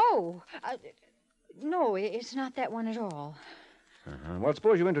mob? No. No, it's not that one at all. Uh-huh. Well,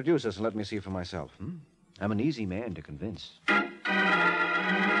 suppose you introduce us and let me see for myself. I'm an easy man to convince.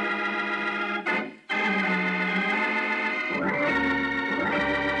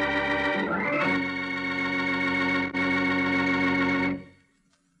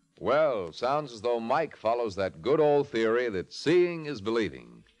 Well, sounds as though Mike follows that good old theory that seeing is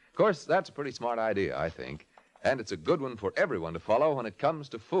believing. Of course, that's a pretty smart idea, I think. And it's a good one for everyone to follow when it comes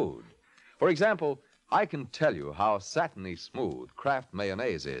to food. For example, I can tell you how satiny smooth Kraft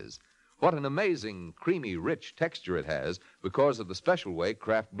mayonnaise is. What an amazing, creamy, rich texture it has because of the special way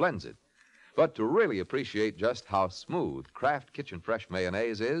Kraft blends it. But to really appreciate just how smooth Kraft Kitchen Fresh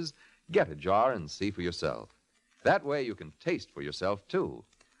mayonnaise is, get a jar and see for yourself. That way you can taste for yourself, too.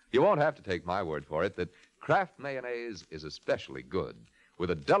 You won't have to take my word for it that Kraft mayonnaise is especially good, with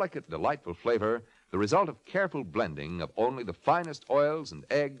a delicate, delightful flavor, the result of careful blending of only the finest oils and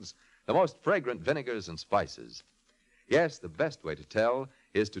eggs, the most fragrant vinegars and spices. Yes, the best way to tell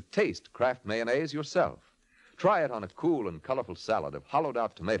is to taste Kraft mayonnaise yourself. Try it on a cool and colorful salad of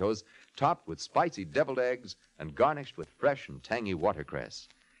hollowed-out tomatoes topped with spicy deviled eggs and garnished with fresh and tangy watercress.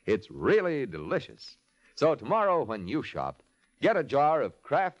 It's really delicious. So tomorrow when you shop, Get a jar of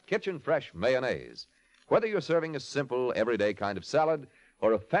Kraft Kitchen Fresh mayonnaise. Whether you're serving a simple, everyday kind of salad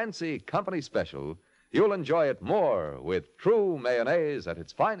or a fancy company special, you'll enjoy it more with true mayonnaise at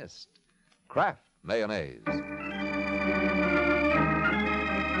its finest. Kraft mayonnaise.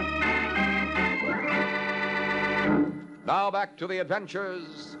 Now back to the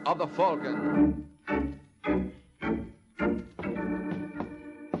adventures of the Falcon.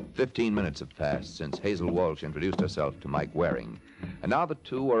 15 minutes have passed since Hazel Walsh introduced herself to Mike Waring, and now the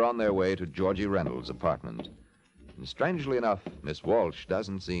two are on their way to Georgie Reynolds' apartment. And strangely enough, Miss Walsh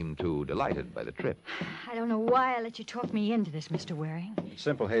doesn't seem too delighted by the trip. I don't know why I let you talk me into this, Mr. Waring. It's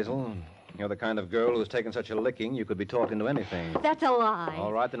simple, Hazel. You're the kind of girl who's taken such a licking you could be talked into anything. That's a lie.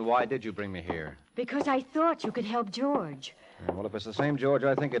 All right, then why did you bring me here? Because I thought you could help George. Well, if it's the same George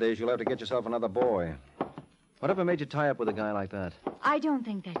I think it is, you'll have to get yourself another boy. Whatever made you tie up with a guy like that? I don't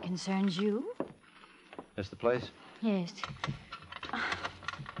think that concerns you. This the place? Yes.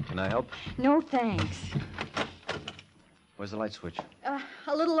 Can I help? No, thanks. Where's the light switch?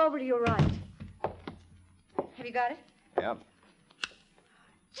 A little over to your right. Have you got it? Yep.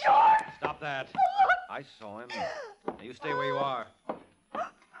 George! Stop that. I saw him. Now you stay where you are.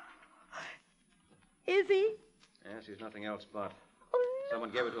 Is he? Yes, he's nothing else but. Someone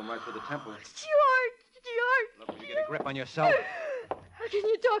gave it to him right through the temple. George! Look, will you get a grip on yourself? How can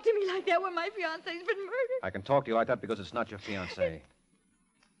you talk to me like that when my fiancé's been murdered? I can talk to you like that because it's not your fiancé.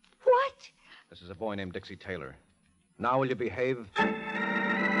 What? This is a boy named Dixie Taylor. Now will you behave?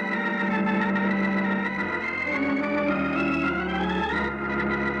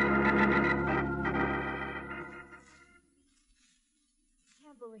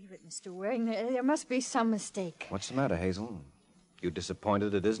 Believe it, Mr. Waring. There must be some mistake. What's the matter, Hazel? You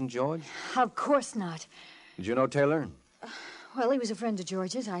disappointed it isn't George? Of course not. Did you know Taylor? Well, he was a friend of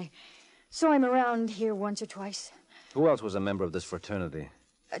George's. I saw him around here once or twice. Who else was a member of this fraternity?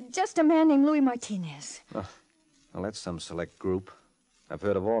 Just a man named Louis Martinez. Oh, well, that's some select group. I've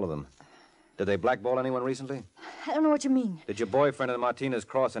heard of all of them. Did they blackball anyone recently? I don't know what you mean. Did your boyfriend and Martinez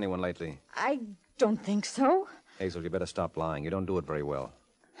cross anyone lately? I don't think so. Hazel, you better stop lying. You don't do it very well.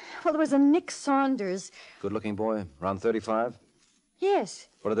 Well, there was a Nick Saunders. Good-looking boy, around 35? Yes.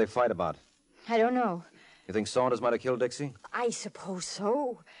 What did they fight about? I don't know. You think Saunders might have killed Dixie? I suppose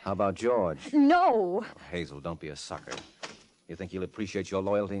so. How about George? No. Oh, Hazel, don't be a sucker. You think he'll appreciate your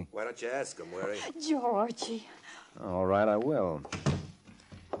loyalty? Why don't you ask him, Waring? Georgie. All right, I will.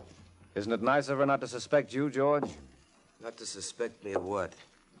 Isn't it nice of her not to suspect you, George? Not to suspect me of what?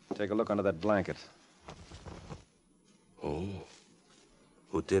 Take a look under that blanket. Oh.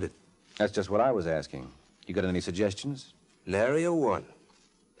 Who did it? That's just what I was asking. You got any suggestions? Nary a one.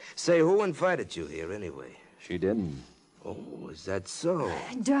 Say, who invited you here, anyway? She didn't. Oh, is that so?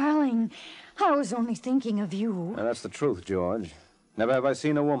 Darling, I was only thinking of you. Now, that's the truth, George. Never have I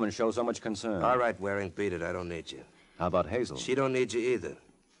seen a woman show so much concern. All right, Waring, beat it. I don't need you. How about Hazel? She don't need you either.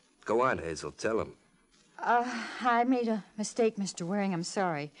 Go on, Hazel. Tell him. I made a mistake, Mr. Waring. I'm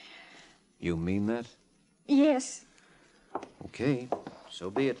sorry. You mean that? Yes. Okay. So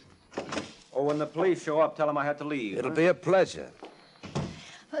be it. Oh, when the police show up, tell them I had to leave. It'll be a pleasure.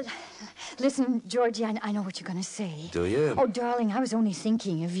 Listen, Georgie, I know what you're going to say. Do you? Oh, darling, I was only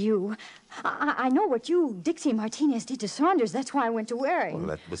thinking of you. I know what you, Dixie Martinez, did to Saunders. That's why I went to Waring. Well,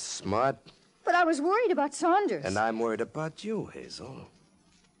 that was smart. But I was worried about Saunders. And I'm worried about you, Hazel.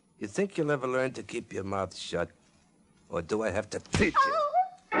 You think you'll ever learn to keep your mouth shut? Or do I have to teach you?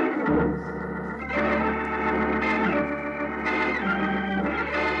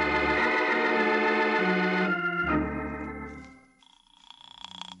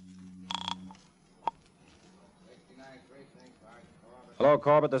 Hello,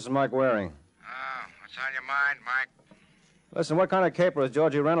 Corbett. This is Mike Waring. Oh, what's on your mind, Mike? Listen, what kind of caper has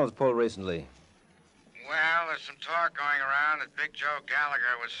Georgie Reynolds pulled recently? Well, there's some talk going around that Big Joe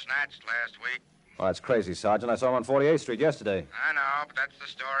Gallagher was snatched last week. Oh, that's crazy, Sergeant. I saw him on 48th Street yesterday. I know, but that's the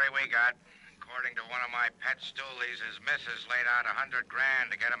story we got. According to one of my pet stoolies, his missus laid out $100,000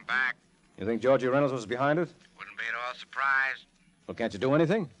 to get him back. You think Georgie Reynolds was behind it? Wouldn't be at all surprised. Well, can't you do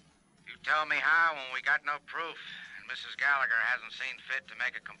anything? You tell me how when we got no proof, and Mrs. Gallagher hasn't seen fit to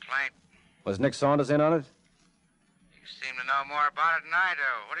make a complaint. Was Nick Saunders in on it? You seem to know more about it than I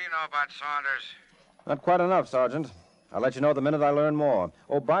do. What do you know about Saunders? Not quite enough, Sergeant. I'll let you know the minute I learn more.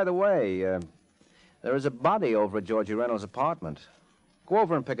 Oh, by the way, there is a body over at Georgie Reynolds' apartment. Go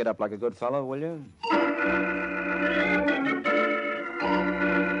over and pick it up like a good fellow, will you?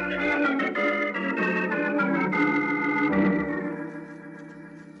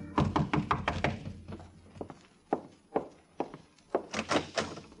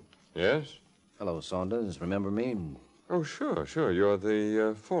 Yes? Hello, Saunders. Remember me? Oh, sure. You're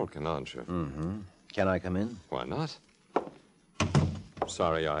the Falcon, aren't you? Mm-hmm. Can I come in? Why not?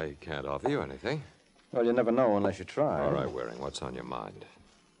 Sorry I can't offer you anything. Well, you never know unless you try. All right, Waring, what's on your mind?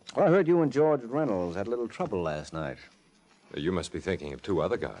 Well, I heard you and George Reynolds had a little trouble last night. You must be thinking of two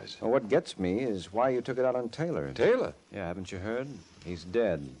other guys. Well, what gets me is why you took it out on Taylor. Taylor? Yeah, haven't you heard? He's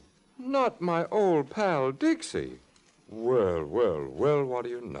dead. Not my old pal Dixie. Well, what do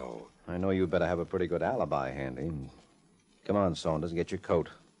you know? I know you better have a pretty good alibi handy. Come on, Saunders, get your coat.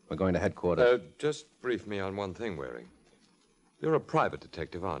 We're going to headquarters. Just brief me on one thing, Waring. You're a private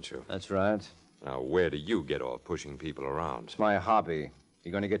detective, aren't you? That's right. Now, where do you get off pushing people around? It's my hobby.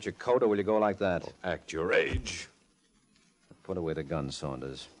 You going to get your coat, or will you go like that? Act your age. Put away the gun,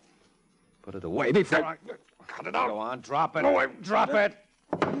 Saunders. Put it away before I... Cut it out. Go on, drop it. No, Drop it.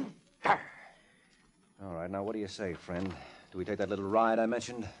 All right, now what do you say, friend? Do we take that little ride I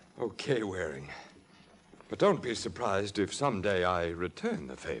mentioned? Okay, Waring. But don't be surprised if someday I return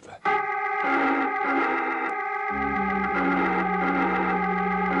the favor.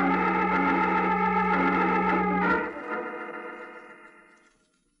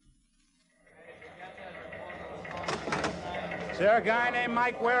 Is there a guy named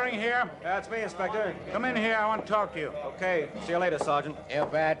Mike Waring here? That's me, Inspector. Come in here. I want to talk to you. Okay. See you later, Sergeant. You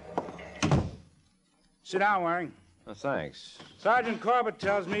bet. Sit down, Waring. Oh, thanks. Sergeant Corbett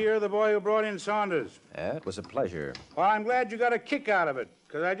tells me you're the boy who brought in Saunders. Yeah, it was a pleasure. Well, I'm glad you got a kick out of it,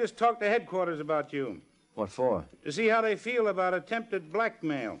 because I just talked to headquarters about you. What for? To see how they feel about attempted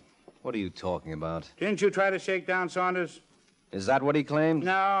blackmail. What are you talking about? Didn't you try to shake down Saunders? Is that what he claimed?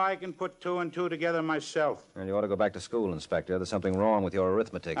 No, I can put two and two together myself. Well, you ought to go back to school, Inspector. There's something wrong with your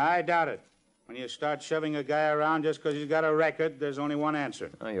arithmetic. I doubt it. When you start shoving a guy around just because he's got a record, there's only one answer.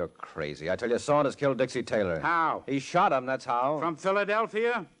 Oh, you're crazy. I tell you, Saunders killed Dixie Taylor. How? He shot him, that's how. From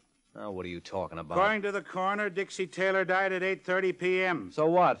Philadelphia? Oh, what are you talking about? According to the coroner, Dixie Taylor died at 8:30 p.m. So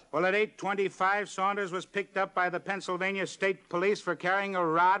what? Well, at 8:25, Saunders was picked up by the Pennsylvania State Police for carrying a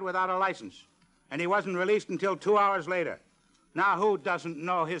rod without a license. And he wasn't released until 2 hours later. Now, who doesn't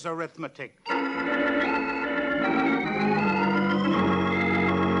know his arithmetic?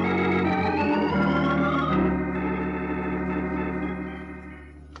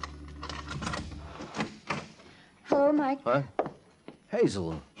 Hello, Mike. Huh?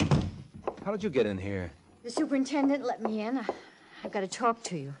 Hazel. How did you get in here? The superintendent let me in. I've got to talk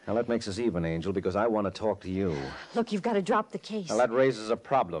to you. Now, that makes us even, Angel, because I want to talk to you. Look, you've got to drop the case. Now, that raises a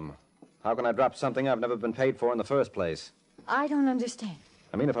problem. How can I drop something I've never been paid for in the first place? I don't understand.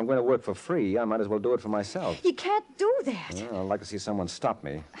 I mean, if I'm going to work for free, I might as well do it for myself. You can't do that. Well, I'd like to see someone stop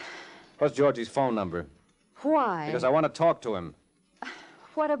me. What's Georgie's phone number? Why? Because I want to talk to him.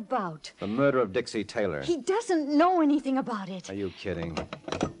 What about? The murder of Dixie Taylor. He doesn't know anything about it. Are you kidding?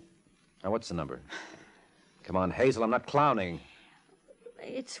 Now, what's the number? Come on, Hazel, I'm not clowning.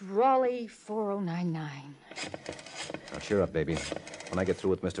 It's Raleigh 4099. Now, cheer up, baby. When I get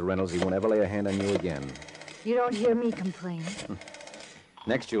through with Mr. Reynolds, he won't ever lay a hand on you again. You don't hear me complain.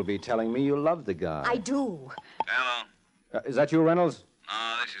 Next, you'll be telling me you love the guy. I do. Hello. Is that you, Reynolds?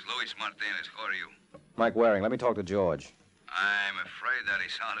 This is Luis Martinez. Who are you? Mike Waring. Let me talk to George. I'm afraid that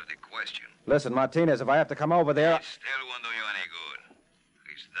is out of the question. Listen, Martinez, if I have to come over there... It still won't do you any good.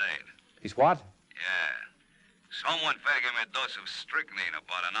 He's dead. He's what? Yeah. Someone fed him a dose of strychnine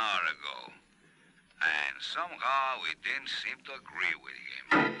about an hour ago. And somehow we didn't seem to agree with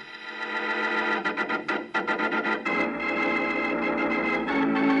him.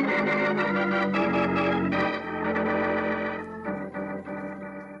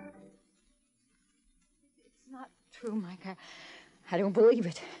 It's not true, Mike. I don't believe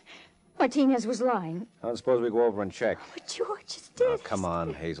it. Martinez was lying. I suppose we go over and check. But George is dead. Oh, come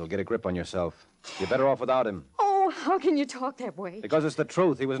on, Hazel. Get a grip on yourself. You're better off without him. Oh, how can you talk that way? Because it's the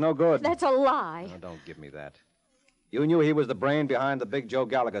truth. He was no good. That's a lie. No, don't give me that. You knew he was the brain behind the big Joe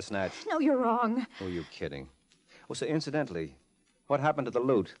Gallagher snatch. No, you're wrong. Who are you kidding? Oh, so incidentally, what happened to the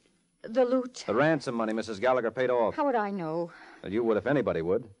loot? The loot? The ransom money Mrs. Gallagher paid off. How would I know? Well, you would if anybody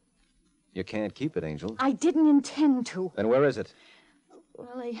would. You can't keep it, Angel. I didn't intend to. Then where is it?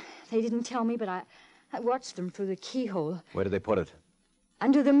 Well, they didn't tell me, but I watched them through the keyhole. Where did they put it?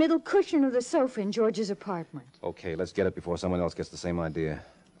 Under the middle cushion of the sofa in George's apartment. Okay, let's get it before someone else gets the same idea.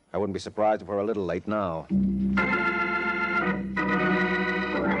 I wouldn't be surprised if we're a little late now.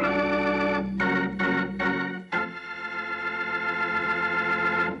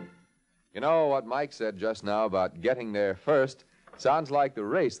 You know what Mike said just now about getting there first? Sounds like the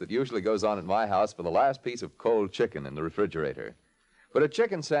race that usually goes on at my house for the last piece of cold chicken in the refrigerator. But a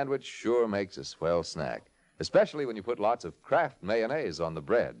chicken sandwich sure makes a swell snack, especially when you put lots of Kraft mayonnaise on the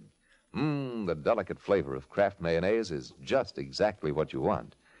bread. The delicate flavor of Kraft mayonnaise is just exactly what you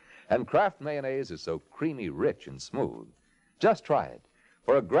want. And Kraft mayonnaise is so creamy, rich, and smooth. Just try it.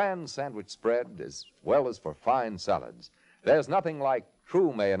 For a grand sandwich spread, as well as for fine salads, there's nothing like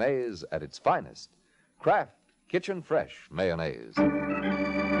true mayonnaise at its finest. Kraft Kitchen Fresh Mayonnaise.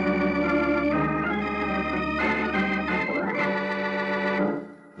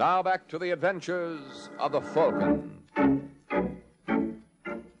 Now back to the adventures of the Falcon.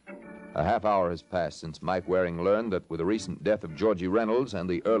 A half hour has passed since Mike Waring learned that with the recent death of Georgie Reynolds and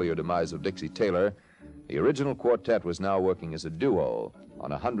the earlier demise of Dixie Taylor, the original quartet was now working as a duo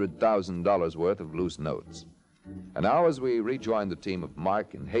on $100,000 worth of loose notes. And now, as we rejoin the team of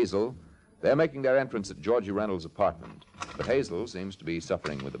Mark and Hazel, they're making their entrance at Georgie Reynolds' apartment. But Hazel seems to be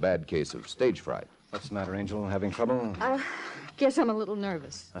suffering with a bad case of stage fright. What's the matter, Angel? Having trouble? Guess I'm a little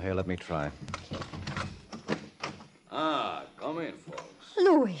nervous. Here, let me try. Come in, folks.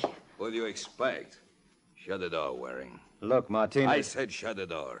 Louis. What do you expect? Shut the door, Waring. Look, Martinez. I said shut the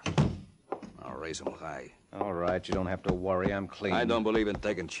door. I'll raise them high. All right, you don't have to worry. I'm clean. I don't believe in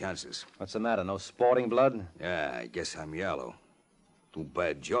taking chances. What's the matter? No sporting blood? Yeah, I guess I'm yellow. Too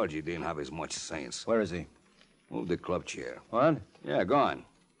bad Georgie didn't have as much sense. Where is he? Move the club chair. What? Yeah, go on.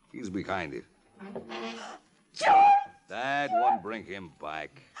 He's behind it. George! That won't bring him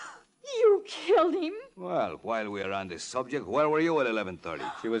back. You killed him? Well, while we're on this subject, where were you at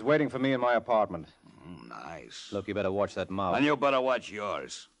 11:30? She was waiting for me in my apartment. Nice. Look, you better watch that mouth. And you better watch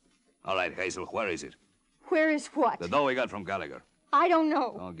yours. All right, Hazel, where is it? Where is what? The dough we got from Gallagher. I don't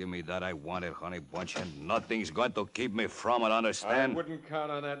know. Don't give me that. I want it, honey bunch, and nothing's going to keep me from it, understand? I wouldn't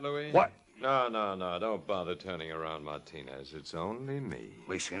count on that, Louis. What? No. Don't bother turning around, Martinez. It's only me.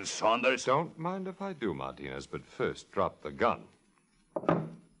 Listen, Saunders. Don't mind if I do, Martinez, but first drop the gun.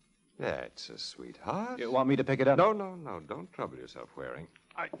 That's a sweetheart. You want me to pick it up? No. Don't trouble yourself, Waring.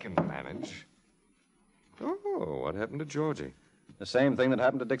 I can manage. Oh, what happened to Georgie? The same thing that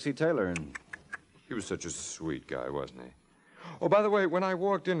happened to Dixie Taylor. And he was such a sweet guy, wasn't he? Oh, by the way, when I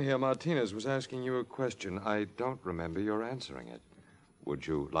walked in here, Martinez was asking you a question. I don't remember your answering it. Would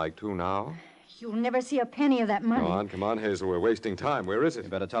you like to now? You'll never see a penny of that money. Come on, Hazel. We're wasting time. Where is it?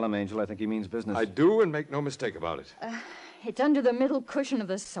 You better tell him, Angel. I think he means business. I do, and make no mistake about it. It's under the middle cushion of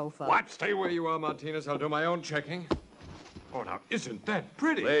the sofa. What? Stay where you are, Martinez. I'll do my own checking. Oh, now, isn't that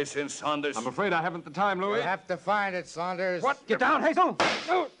pretty? Listen, Saunders. I'm afraid I haven't the time, Louis. You'll have to find it, Saunders. What? Get down, Hazel!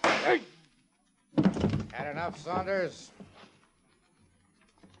 No. Hey! Had enough, Saunders?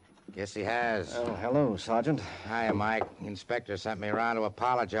 Yes, he has. Oh, hello, Sergeant. Hiya, Mike. The inspector sent me around to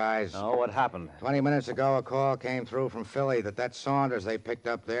apologize. Oh, what happened? 20 minutes ago, a call came through from Philly that Saunders they picked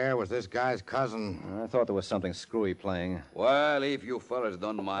up there was this guy's cousin. I thought there was something screwy playing. Well, if you fellas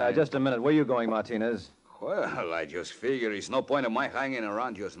don't mind. Just a minute. Where are you going, Martinez? Well, I just figure it's no point in my hanging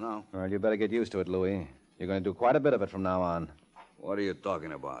around just now. Well, you better get used to it, Louis. You're going to do quite a bit of it from now on. What are you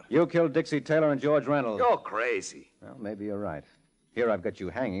talking about? You killed Dixie Taylor and George Reynolds. You're crazy. Well, maybe you're right. Here I've got you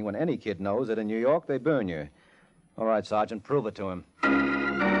hanging when any kid knows that in New York they burn you. All right, Sergeant, prove it to him.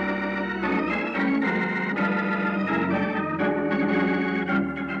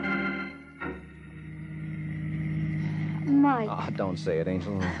 Mike. Oh, don't say it,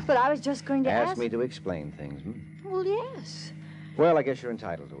 Angel. But I was just going to ask... Ask me to explain things, Well, yes. Well, I guess you're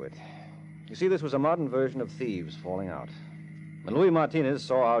entitled to it. You see, this was a modern version of thieves falling out. When Louis Martinez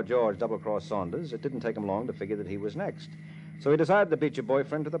saw how George double-crossed Saunders, it didn't take him long to figure that he was next. So he decided to beat your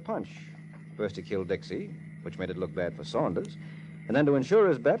boyfriend to the punch. First he killed Dixie, which made it look bad for Saunders. And then to ensure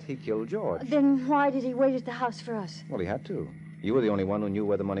his bet, he killed George. Then why did he wait at the house for us? Well, he had to. You were the only one who knew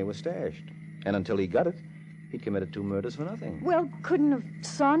where the money was stashed. And until he got it, he'd committed 2 murders for nothing. Well, couldn't have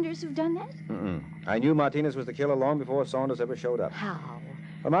Saunders have done that? I knew Martinez was the killer long before Saunders ever showed up. How?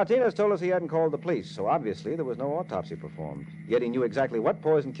 Well, Martinez told us he hadn't called the police, so obviously there was no autopsy performed. Yet he knew exactly what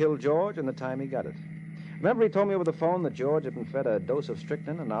poison killed George and the time he got it. Remember he told me over the phone that George had been fed a dose of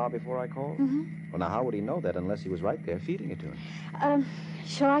strychnine an hour before I called? Well, now, how would he know that unless he was right there feeding it to him?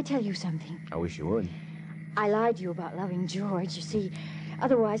 Shall I tell you something? I wish you would. I lied to you about loving George, you see.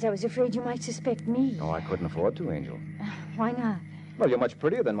 Otherwise, I was afraid you might suspect me. Oh, I couldn't afford to, Angel. Why not? Well, you're much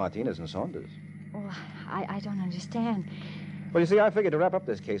prettier than Martinez and Saunders. Oh, I don't understand. Well, you see, I figured to wrap up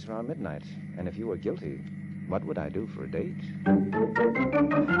this case around midnight. And if you were guilty, what would I do for a date?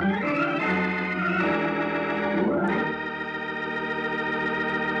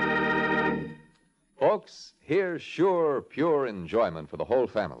 Folks, here's sure, pure enjoyment for the whole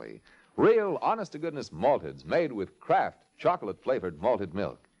family. Real, honest-to-goodness malteds made with Kraft chocolate-flavored malted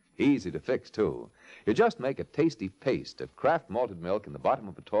milk. Easy to fix, too. You just make a tasty paste of Kraft malted milk in the bottom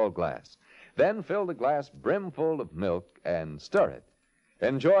of a tall glass. Then fill the glass brimful of milk and stir it.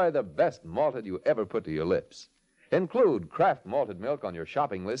 Enjoy the best malted you ever put to your lips. Include Kraft malted milk on your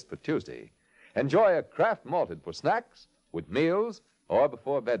shopping list for Tuesday. Enjoy a Kraft malted for snacks, with meals, or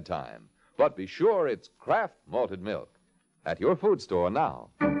before bedtime. But be sure it's Kraft malted milk. At your food store now.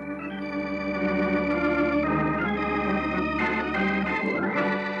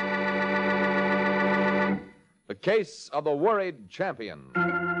 The Case of the Worried Champion.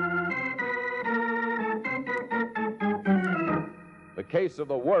 The Case of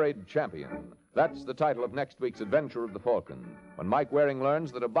the Worried Champion. That's the title of next week's adventure of the Falcon, when Mike Waring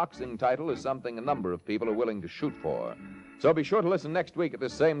learns that a boxing title is something a number of people are willing to shoot for. So be sure to listen next week at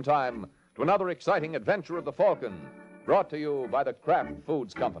this same time to another exciting adventure of the Falcon, brought to you by the Kraft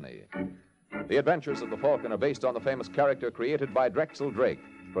Foods Company. The Adventures of the Falcon are based on the famous character created by Drexel Drake,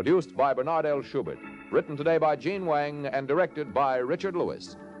 produced by Bernard L. Schubert, written today by Gene Wang, and directed by Richard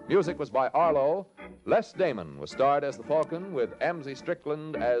Lewis. Music was by Arlo. Les Damon was starred as the Falcon, with Amzie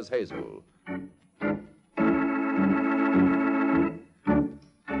Strickland as Hazel.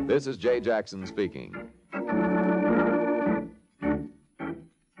 This is Jay Jackson speaking.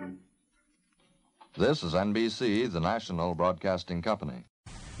 This is NBC, the national broadcasting company.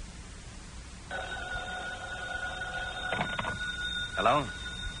 Hello?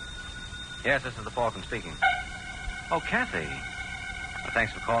 Yes, this is the Falcon speaking. Oh, Kathy. Well,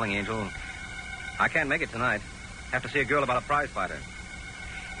 thanks for calling, Angel. I can't make it tonight. Have to see a girl about a prize fighter.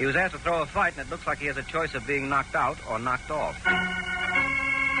 He was asked to throw a fight, and it looks like he has a choice of being knocked out or knocked off.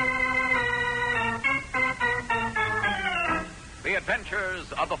 The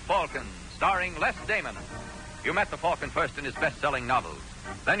Adventures of the Falcon, starring Les Damon. You met the Falcon first in his best-selling novels.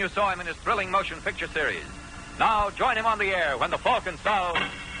 Then you saw him in his thrilling motion picture series. Now join him on the air when the Falcon stars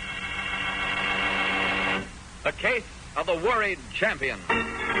The Case of the Worried Champion.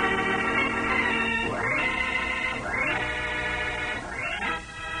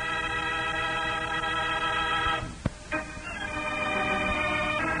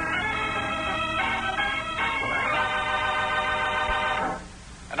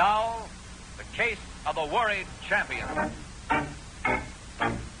 And now, The Case of the Worried Champion.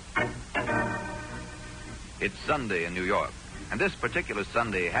 It's Sunday in New York, and this particular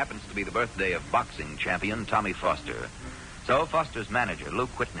Sunday happens to be the birthday of boxing champion Tommy Foster. So Foster's manager,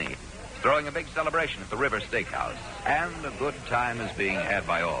 Luke Whitney, is throwing a big celebration at the River Steakhouse, and a good time is being had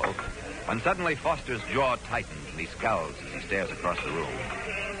by all, when suddenly Foster's jaw tightens and he scowls as he stares across the room.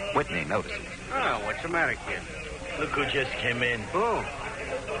 Whitney notices. Oh, what's the matter, kid? Look who just came in. Who?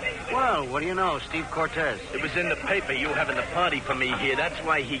 Well, what do you know? Steve Cortez. It was in the paper you having a party for me here. That's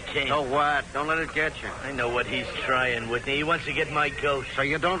why he came. So what? Don't let it get you. I know what he's trying, Whitney. He wants to get my goat. So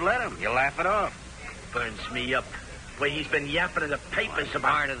you don't let him. You laugh it off. Burns me up. Way he's been yapping in the papers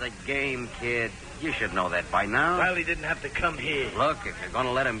about... Part of the game, kid. You should know that by now. Well, he didn't have to come here. Look, if you're going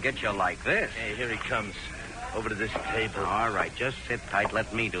to let him get you like this... Hey, here he comes. Over to this table. All right, just sit tight.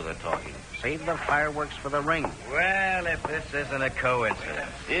 Let me do the talking. Save the fireworks for the ring. Well, if this isn't a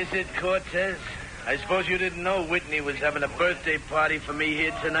coincidence. Is it, Cortez? I suppose you didn't know Whitney was having a birthday party for me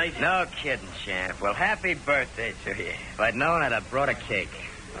here tonight? No kidding, champ. Well, happy birthday to you. If I'd known, I'd have brought a cake.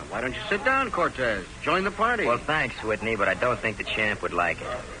 Well, why don't you sit down, Cortez? Join the party. Well, thanks, Whitney, but I don't think the champ would like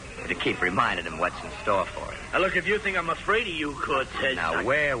it. To keep reminding him what's in store for him. Now, look, if you think I'm afraid of you, Cortez... Now,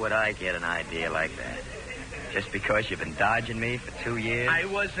 where would I get an idea like that? Just because you've been dodging me for 2 years? I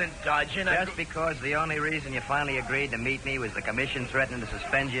wasn't dodging. Just because the only reason you finally agreed to meet me was the commission threatening to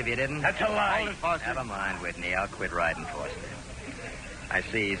suspend you if you didn't? That's a lie. Never mind, Whitney. I'll quit riding Foster. I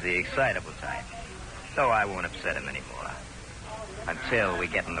see he's the excitable type. So I won't upset him anymore. Until we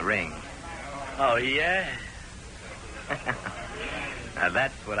get in the ring. Oh, yeah? Now,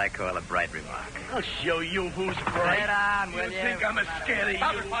 that's what I call a bright remark. I'll show you who's bright. Get on, will you? You think I'm a scared of you?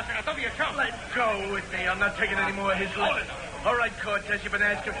 Stop it, Foster. Now, don't be a chump. Let go with me. I'm not taking any more of his lips. All right, Cortez, you've been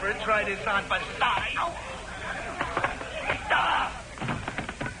asking for it. Try this on for size.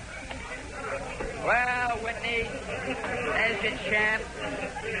 Well, Whitney, there's your champ.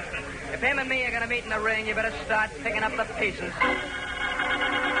 If him and me are going to meet in the ring, you better start picking up the pieces.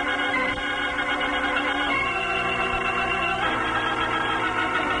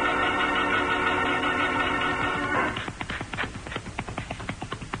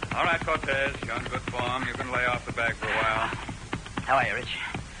 All right, Cortez, you're in good form. You can lay off the bag for a while. How are you, Rich?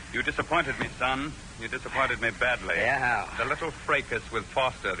 You disappointed me, son. You disappointed me badly. Yeah, how? The little fracas with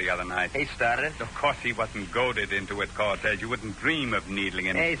Foster the other night. He started it. Of course he wasn't goaded into it, Cortez. You wouldn't dream of needling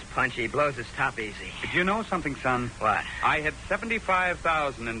him. He's punchy. He blows his top easy. Did you know something, son? What? I had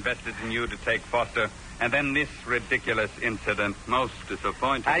 $75,000 invested in you to take Foster, and then this ridiculous incident. Most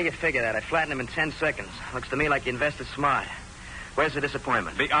disappointing. How do you figure that? I flattened him in 10 seconds. Looks to me like you invested smart. Where's the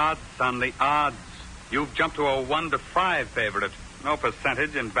disappointment? The odds, son, the odds. You've jumped to a 1-5 favorite. No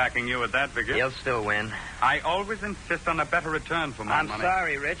percentage in backing you at that figure. He'll still win. I always insist on a better return for my money. I'm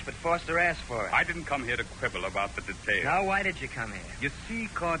sorry, Rich, but Foster asked for it. I didn't come here to quibble about the details. Now, why did you come here? You see,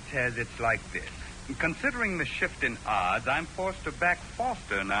 Cortez, it's like this. Considering the shift in odds, I'm forced to back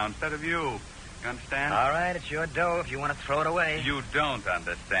Foster now instead of you. You understand? All right, it's your dough if you want to throw it away. You don't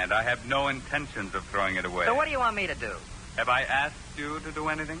understand. I have no intentions of throwing it away. So what do you want me to do? Have I asked you to do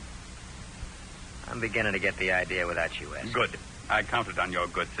anything? I'm beginning to get the idea without you asking. Good. I counted on your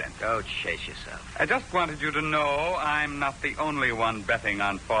good sense. Go chase yourself. I just wanted you to know I'm not the only one betting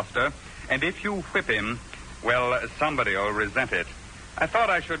on Foster. And if you whip him, well, somebody will resent it. I thought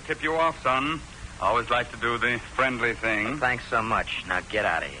I should tip you off, son. I always like to do the friendly thing. Well, thanks so much. Now get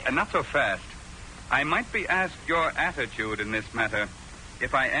out of here. And not so fast. I might be asked your attitude in this matter.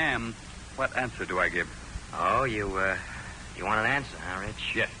 If I am, what answer do I give? Oh, you want an answer, huh,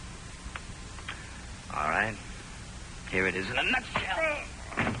 Rich? Yes. All right. Here it is in a nutshell.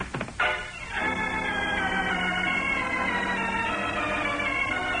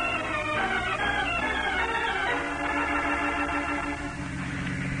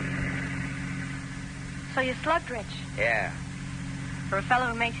 So you slugged Rich. Yeah. For a fellow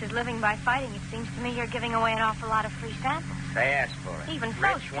who makes his living by fighting, it seems to me you're giving away an awful lot of free samples. They asked for it. Even so,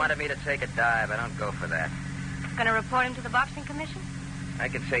 Rich wanted me to take a dive. I don't go for that. Going to report him to the boxing commission? I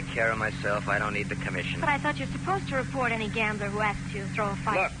can take care of myself. I don't need the commission. But I thought you're supposed to report any gambler who asks you to throw a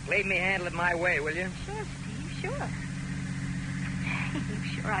fight. Look, leave me handle it my way, will you? Sure, Steve, sure.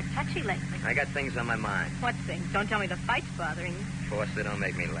 You sure are touchy lately. I got things on my mind. What things? Don't tell me the fight's bothering you. Foster, don't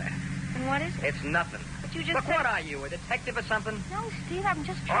make me laugh. And what is it? It's nothing. But you just Look, said... what are you, a detective or something? No, Steve, I'm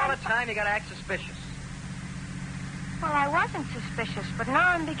just trying All the time you gotta act suspicious. Well, I wasn't suspicious, but now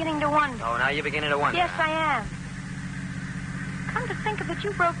I'm beginning to wonder. Oh, now you're beginning to wonder. Yes, huh? I am. Come to think of it,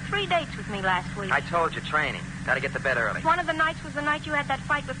 you broke 3 dates with me last week. I told you, training. Gotta get to bed early. One of the nights was the night you had that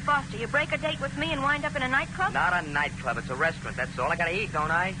fight with Foster. You break a date with me and wind up in a nightclub? Not a nightclub. It's a restaurant. That's all. I gotta eat,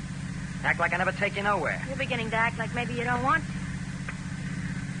 don't I? Act like I never take you nowhere. You're beginning to act like maybe you don't want to.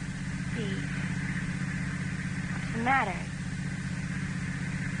 Steve, what's the matter?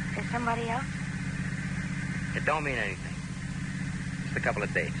 Is there somebody else? It don't mean anything. Just a couple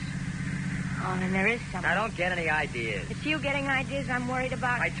of dates. Oh, then there is something. Now, don't get any ideas. It's you getting ideas I'm worried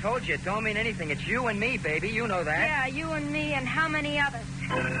about. I told you, it don't mean anything. It's you and me, baby. You know that. Yeah, you and me and how many others?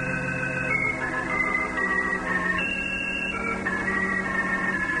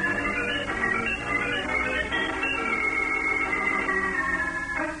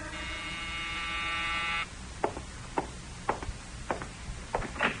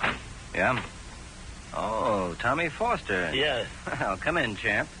 Yeah? Oh, Tommy Foster. Yeah. Well, come in,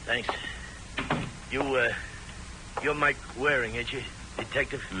 champ. Thanks. You're Mike Waring, ain't you?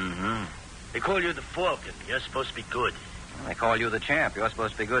 Detective? Mm-hmm. They call you the Falcon. You're supposed to be good. Well, they call you the champ. You're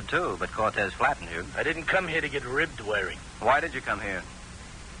supposed to be good, too, but Cortez flattened you. I didn't come here to get ribbed, Waring. Why did you come here?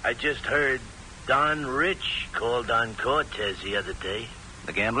 I just heard Don Rich called on Cortez the other day.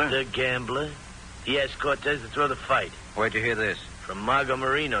 The gambler? The gambler. He asked Cortez to throw the fight. Where'd you hear this? From Margot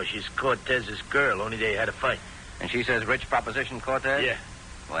Marino. She's Cortez's girl, only they had a fight. And she says Rich propositioned Cortez? Yeah.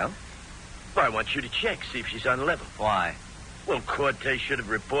 Well? Well, I want you to check, see if she's on level. Why? Well, Cortez should have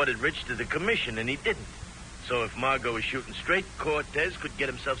reported Rich to the commission, and he didn't. So if Margot was shooting straight, Cortez could get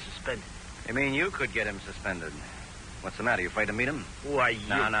himself suspended. You mean you could get him suspended? What's the matter? You afraid to meet him? Why, you...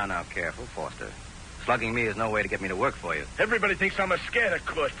 No. Careful, Foster. Slugging me is no way to get me to work for you. Everybody thinks I'm scared of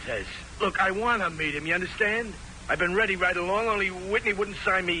Cortez. Look, I want to meet him, you understand? I've been ready right along, only Whitney wouldn't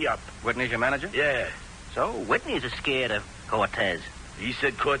sign me up. Whitney's your manager? Yeah. So Whitney's scared of Cortez. He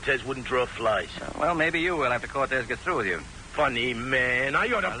said Cortez wouldn't draw flies. Well, maybe you will after Cortez gets through with you. Funny man. I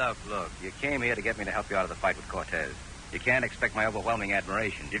ought to... Now, look. You came here to get me to help you out of the fight with Cortez. You can't expect my overwhelming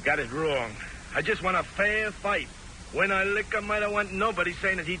admiration. You got it wrong. I just want a fair fight. When I lick him, I don't want nobody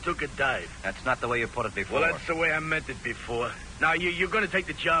saying that he took a dive. That's not the way you put it before. Well, that's the way I meant it before. Now, you're going to take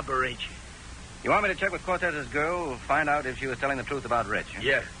the job, or ain't you? You want me to check with Cortez's girl, find out if she was telling the truth about Rich? Huh?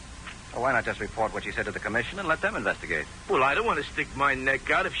 Yeah. Well, why not just report what she said to the commission and let them investigate? Well, I don't want to stick my neck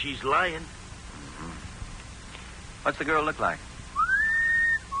out if she's lying. Mm-hmm. What's the girl look like?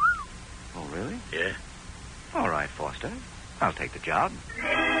 Oh, really? Yeah. All right, Foster. I'll take the job.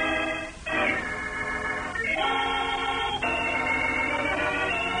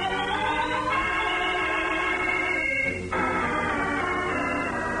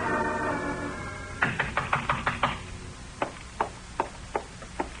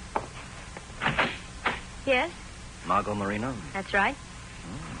 Yes? Margot Marino? That's right.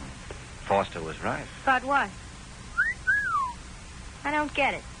 Foster was right. About what? I don't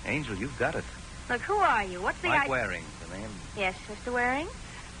get it. Angel, you've got it. Look, who are you? What's the Mike Waring's the name. Yes, Mr. Waring?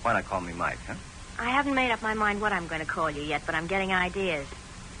 Why not call me Mike, huh? I haven't made up my mind what I'm going to call you yet, but I'm getting ideas.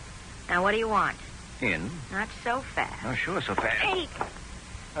 Now, what do you want? In? Not so fast. Oh, sure, so fast. Hey!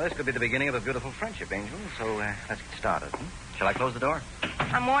 Well, this could be the beginning of a beautiful friendship, Angel. So let's get started. Shall I close the door?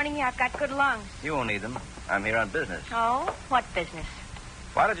 I'm warning you, I've got good lungs. You won't need them. I'm here on business. Oh? What business?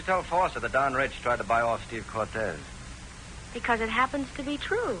 Why did you tell Foster that Don Rich tried to buy off Steve Cortez? Because it happens to be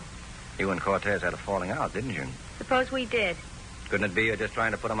true. You and Cortez had a falling out, didn't you? Suppose we did. Couldn't it be you're just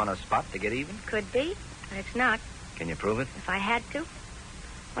trying to put him on a spot to get even? Could be, but it's not. Can you prove it? If I had to.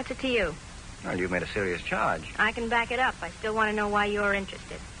 What's it to you? Well, you made a serious charge. I can back it up. I still want to know why you're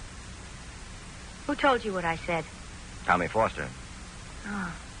interested. Who told you what I said? Tommy Foster.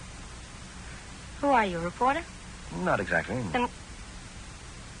 Oh. Who are you, a reporter? Not exactly. Then...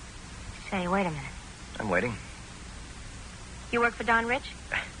 Say, wait a minute. I'm waiting. You work for Don Rich?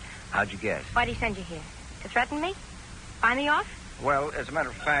 How'd you guess? Why'd he send you here? To threaten me? Buy me off? Well, as a matter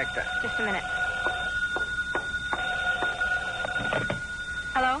of fact... Just a minute.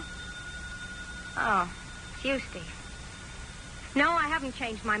 Hello? Oh, it's you, Steve. No, I haven't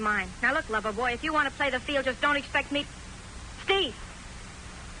changed my mind. Now, look, lover boy, if you want to play the field, just don't expect me... Steve!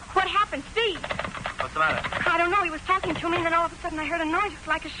 What happened, Steve? What's the matter? I don't know. He was talking to me, and then all of a sudden I heard a noise. It's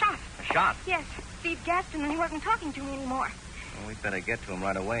like a shot. A shot? Yes. Steve gasped, and then he wasn't talking to me anymore. Well, we'd better get to him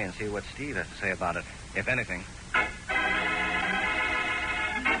right away and see what Steve has to say about it, if anything.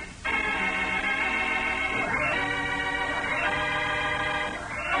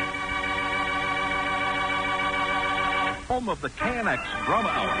 Home of the KNX Drum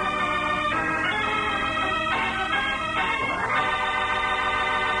Hour.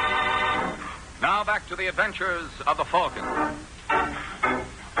 Now back to the adventures of the Falcon.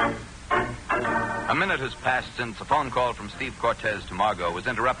 A minute has passed since a phone call from Steve Cortez to Margot was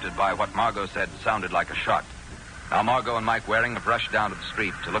interrupted by what Margot said sounded like a shot. Now Margot and Mike Waring have rushed down to the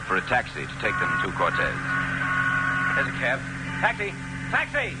street to look for a taxi to take them to Cortez. There's a cab. Taxi!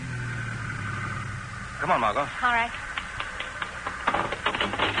 Taxi! Come on, Margot. All right.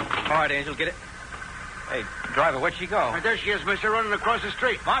 All right, Angel, get it. Hey, driver, where'd she go? There she is, mister, running across the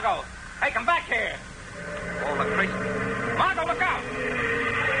street. Margot! Hey, come back here! Oh, the crazy... Margot, look out!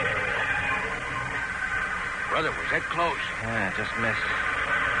 Brother, was that close? Yeah, just missed.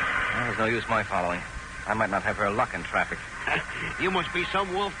 Well, there's no use my following. I might not have her luck in traffic. You must be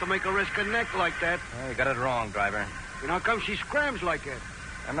some wolf to make her risk her neck like that. Well, you got it wrong, driver. You know, how come she scrams like that?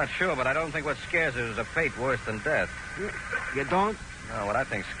 I'm not sure, but I don't think what scares her is a fate worse than death. You don't? No, what I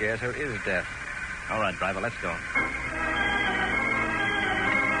think scares her is death. All right, driver, let's go.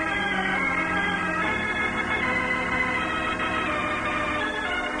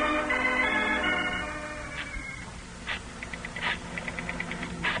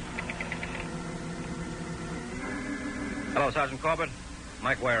 Hello, Sergeant Corbett.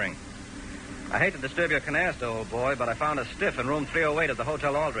 Mike Waring. I hate to disturb your canasta, old boy, but I found a stiff in room 308 at the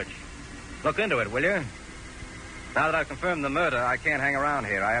Hotel Aldrich. Look into it, will you? Now that I've confirmed the murder, I can't hang around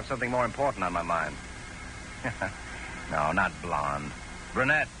here. I have something more important on my mind. No, not blonde.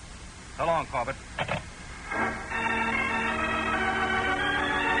 Brunette. So long, Corbett.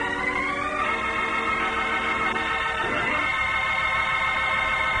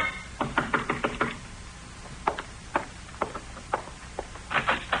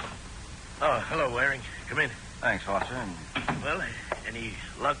 Oh, hello, Waring. Come in. Thanks, Foster. Well, any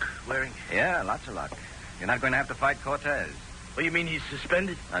luck, Waring? Yeah, lots of luck. You're not going to have to fight Cortez. Oh, you mean he's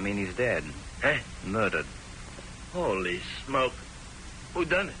suspended? I mean he's dead. Eh? Murdered. Holy smoke. Who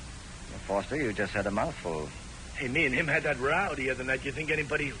done it? Well, Foster, you just had a mouthful. Hey, me and him had that row the other night. You think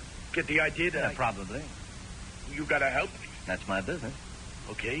anybody'll get the idea that Probably. You gotta help me. That's my business.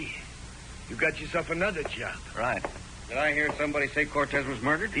 Okay. You got yourself another job. Right. Did I hear somebody say Cortez was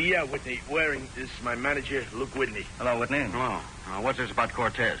murdered? Yeah, Whitney. Waring, this is my manager, Luke Whitney. Hello, Whitney. Oh, what's this about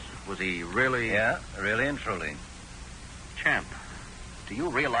Cortez? Was he really... Yeah, really and truly. Champ, do you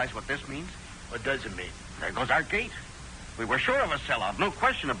realize what this means? What does it mean? There goes our gate. We were sure of a sellout, no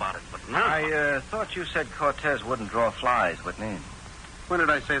question about it, but now... I thought you said Cortez wouldn't draw flies, Whitney. When did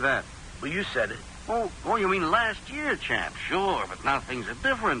I say that? Well, you said it. Oh, you mean last year, champ? Sure, but now things are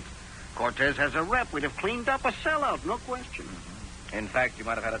different. Cortez has a rep. We'd have cleaned up a sellout, no question. Mm-hmm. In fact, you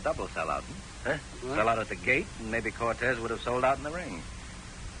might have had a double sellout. Huh? Sellout at the gate, and maybe Cortez would have sold out in the ring.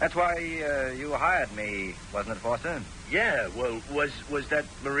 That's why you hired me, wasn't it, Foster? Yeah, well, was that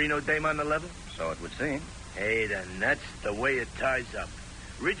Marino dame on the level? So it would seem. Hey, then, that's the way it ties up.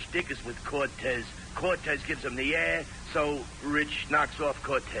 Rich dickers with Cortez. Cortez gives him the air, so Rich knocks off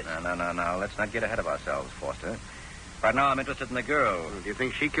Cortez. No. Let's not get ahead of ourselves, Foster. Right now, I'm interested in the girl. Do you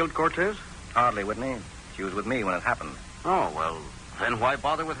think she killed Cortez? Hardly, Whitney. She was with me when it happened. Oh, well, then why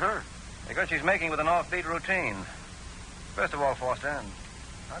bother with her? Because she's making with an offbeat routine. First of all, Foster,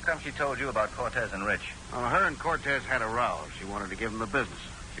 how come she told you about Cortez and Rich? Her and Cortez had a row. She wanted to give him the business.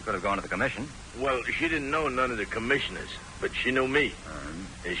 She could have gone to the commission. Well, she didn't know none of the commissioners, but she knew me.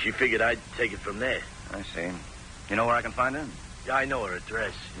 And she figured I'd take it from there. I see. You know where I can find her? Yeah, I know her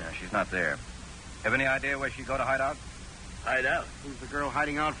address. Yeah, she's not there. Have any idea where she'd go to hide out? Hide out? Who's the girl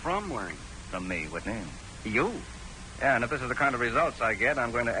hiding out from, Waring? From me, Whitney. You? Yeah, and if this is the kind of results I get,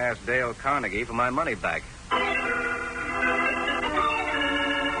 I'm going to ask Dale Carnegie for my money back.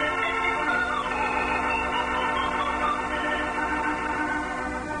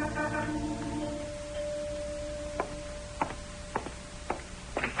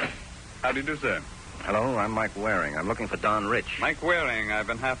 How do you do, sir? Hello, I'm Mike Waring. I'm looking for Don Rich. Mike Waring, I've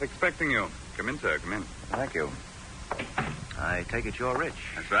been half expecting you. Come in, sir, come in. Thank you. I take it you're Rich.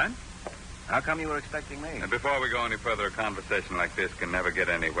 That's right. How come you were expecting me? Before we go any further, a conversation like this can never get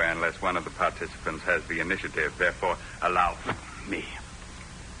anywhere unless one of the participants has the initiative. Therefore, allow me.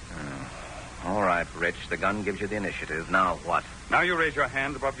 All right, Rich. The gun gives you the initiative. Now what? Now you raise your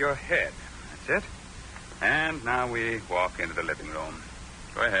hands above your head. That's it. And now we walk into the living room.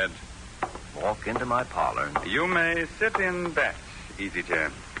 Go ahead. Walk into my parlor. You may sit in that easy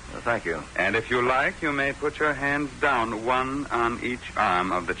chair. Thank you. And if you like, you may put your hands down, one on each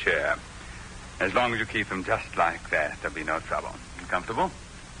arm of the chair. As long as you keep them just like that, there'll be no trouble. You comfortable?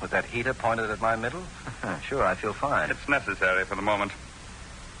 With that heater pointed at my middle? Sure, I feel fine. It's necessary for the moment.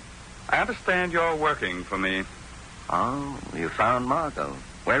 I understand you're working for me. Oh, you found Margot.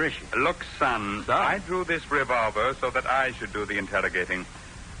 Where is she? Look, son, I drew this revolver so that I should do the interrogating.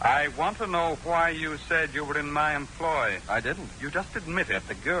 I want to know why you said you were in my employ. I didn't. You just admit it.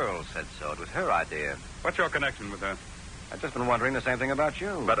 The girl said so. It was her idea. What's your connection with her? I've just been wondering the same thing about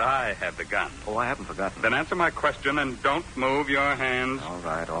you. But I have the gun. Oh, I haven't forgotten. Then answer my question and don't move your hands. All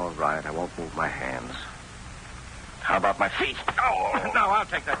right. I won't move my hands. How about my feet? Oh, no, I'll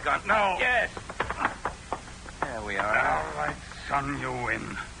take that gun. No. Yes. There we are. All right, son, you win.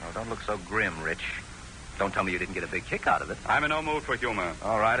 Oh, don't look so grim, Rich. Don't tell me you didn't get a big kick out of it. I'm in no mood for humor.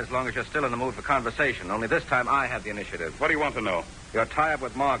 All right, as long as you're still in the mood for conversation. Only this time I have the initiative. What do you want to know? Your tie-up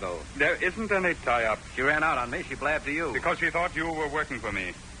with Margot. There isn't any tie-up. She ran out on me. She blabbed to you. Because she thought you were working for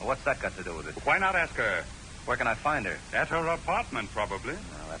me. Well, what's that got to do with it? Why not ask her? Where can I find her? At her apartment, probably.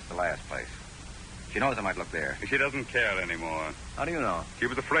 No, that's the last place. She knows I might look there. She doesn't care anymore. How do you know? She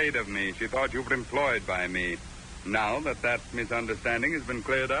was afraid of me. She thought you were employed by me. Now that misunderstanding has been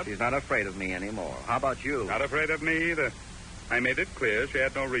cleared up... She's not afraid of me anymore. How about you? Not afraid of me either. I made it clear she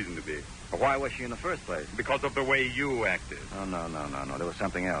had no reason to be. Well, why was she in the first place? Because of the way you acted. Oh, no. There was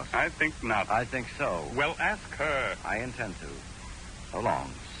something else. I think not. I think so. Well, ask her. I intend to. So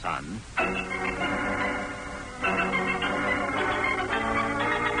long, son.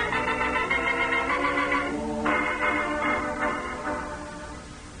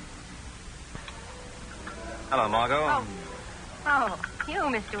 Hello, Margot. Oh, you,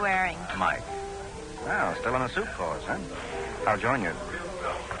 Mr. Waring. Mike. Well, still in a soup course, huh? I'll join you.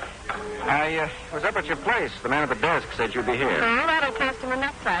 I was up at your place. The man at the desk said you'd be here. Oh, that'll cost him a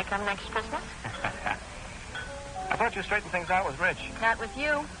nutsack come next Christmas. I thought you straightened things out with Rich. Not with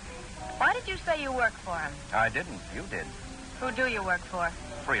you. Why did you say you work for him? I didn't. You did. Who do you work for?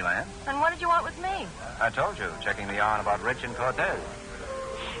 Freelance. And what did you want with me? I told you, checking the yarn about Rich and Cortez.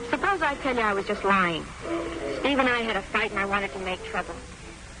 Suppose I tell you I was just lying. Steve and I had a fight and I wanted to make trouble.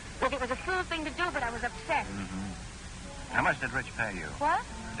 Look, it was a fool thing to do, but I was upset. Mm-hmm. How much did Rich pay you? What?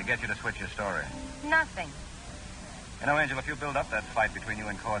 To get you to switch your story. Nothing. You know, Angel, if you build up that fight between you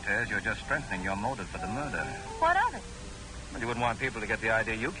and Cortez, you're just strengthening your motive for the murder. What of it? Well, you wouldn't want people to get the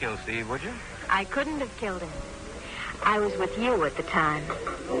idea you killed Steve, would you? I couldn't have killed him. I was with you at the time.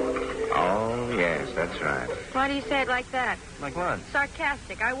 Oh, yes, that's right. Why do you say it like that? Like what?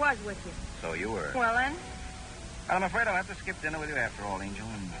 Sarcastic. I was with you. So you were. Well, then? I'm afraid I'll have to skip dinner with you after all, Angel.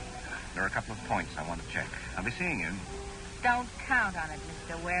 And there are a couple of points I want to check. I'll be seeing you. Don't count on it,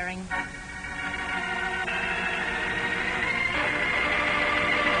 Mr. Waring.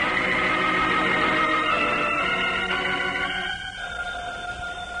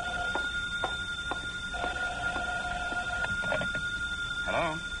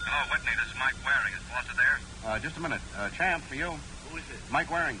 Hello? Hello, Whitney. This is Mike Waring. Is Foster there? Just a minute. Champ, for you. Who is it? Mike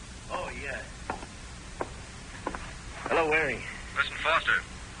Waring. Oh, yeah. Hello, Waring. Listen, Foster.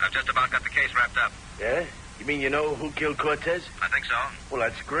 I've just about got the case wrapped up. Yeah? You mean you know who killed Cortez? I think so. Well,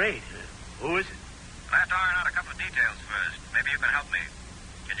 that's great. Who is it? I have to iron out a couple of details first. Maybe you can help me.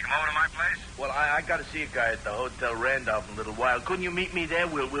 Can you come over to my place? Well, I got to see a guy at the Hotel Randolph in a little while. Couldn't you meet me there?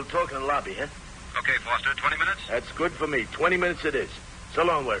 We'll talk in the lobby, huh? Okay, Foster, 20 minutes? That's good for me. 20 minutes it is. So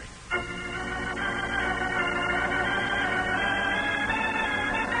long, Larry.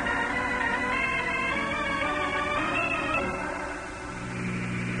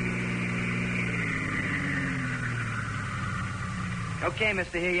 Okay,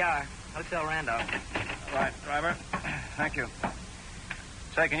 mister, here you are. Hotel Randolph. All right, driver. Thank you.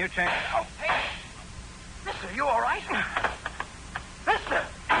 Say, can you change... Oh, hey. Mister, you all right? Mister!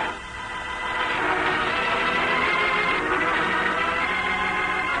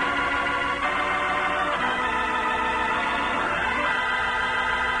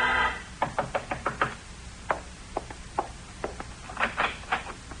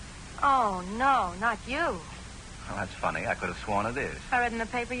 Oh, no, not you. Well, that's funny. I could have sworn it is. I read in the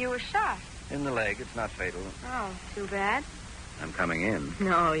paper you were shot. In the leg. It's not fatal. Oh, too bad. I'm coming in.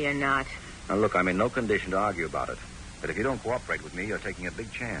 No, you're not. Now, look, I'm in no condition to argue about it. But if you don't cooperate with me, you're taking a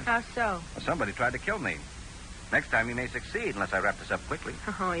big chance. How so? Well, somebody tried to kill me. Next time you may succeed unless I wrap this up quickly.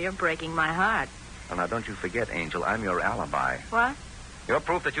 Oh, you're breaking my heart. Well, now, don't you forget, Angel, I'm your alibi. What? Your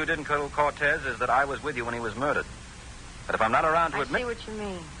proof that you didn't kill Cortez is that I was with you when he was murdered. But if I'm not around to admit... I see what you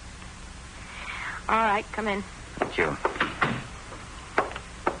mean. All right, come in. Thank you.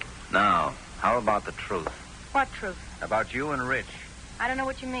 Now, how about the truth? What truth? About you and Rich. I don't know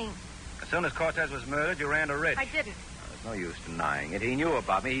what you mean. As soon as Cortez was murdered, you ran to Rich. I didn't. There's no use denying it. He knew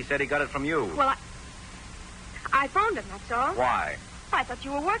about me. He said he got it from you. Well, I phoned him, that's all. Why? I thought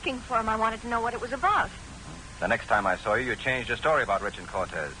you were working for him. I wanted to know what it was about. The next time I saw you, you changed your story about Rich and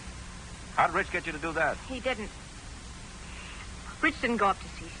Cortez. How'd Rich get you to do that? He didn't. Rich didn't go up to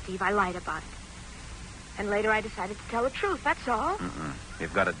see Steve. I lied about it. And later I decided to tell the truth, that's all. Mm-mm.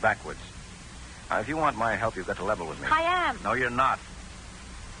 You've got it backwards. Now, if you want my help, you've got to level with me. I am. No, you're not.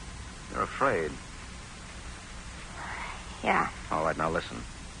 You're afraid. Yeah. All right, now listen.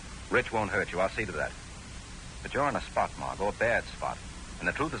 Rich won't hurt you. I'll see to that. But you're in a spot, Margot, a bad spot. And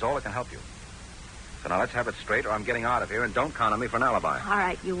the truth is all that can help you. So now let's have it straight or I'm getting out of here, and don't count on me for an alibi. All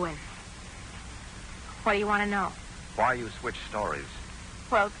right, you win. What do you want to know? Why you switch stories?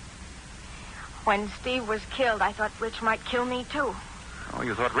 Well, when Steve was killed, I thought Rich might kill me, too. Oh,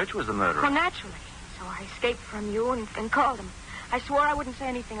 you thought Rich was the murderer? Well, naturally. So I escaped from you and called him. I swore I wouldn't say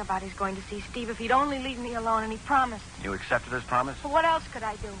anything about his going to see Steve if he'd only leave me alone, and he promised. You accepted his promise? Well, what else could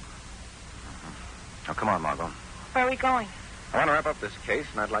I do? Now, come on, Margot. Where are we going? I want to wrap up this case,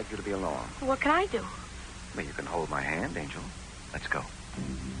 and I'd like you to be along. What can I do? Well, you can hold my hand, Angel. Let's go.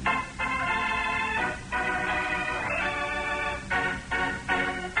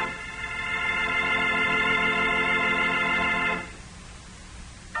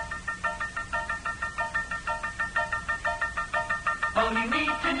 All you need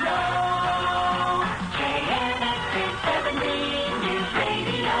to know, KNX 870 News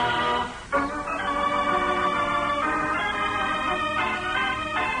Radio.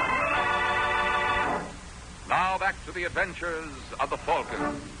 Now back to the adventures of the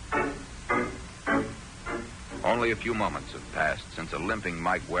Falcon. Only a few moments have passed since a limping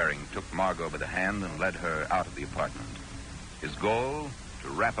Mike Waring took Margot by the hand and led her out of the apartment. His goal, to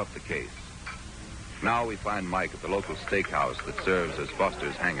wrap up the case. Now we find Mike at the local steakhouse that serves as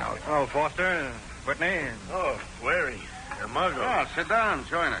Foster's hangout. Oh, Foster, Whitney. Oh, Waring. Margot. Oh, sit down.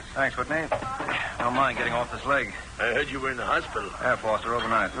 Join us. Thanks, Whitney. Don't mind getting off this leg. I heard you were in the hospital. Yeah, Foster,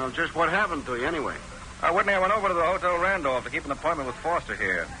 overnight. Well, just what happened to you anyway? Whitney, I went over to the Hotel Randolph to keep an appointment with Foster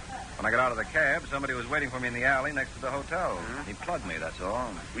here. When I got out of the cab, somebody was waiting for me in the alley next to the hotel. He plugged me, that's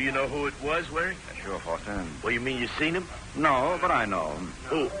all. Well, you know who it was, Waring? Yeah, sure, Foster. Well, you mean you seen him? No, but I know him.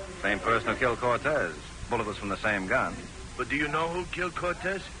 Who? Same person who killed Cortez. Bullet was from the same gun. But do you know who killed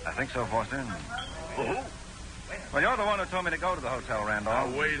Cortez? I think so, Foster. Well, who? Well, you're the one who told me to go to the Hotel Randolph.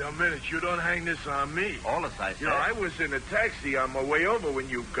 Now, wait a minute. You don't hang this on me. All this I said. You know, I was in a taxi on my way over when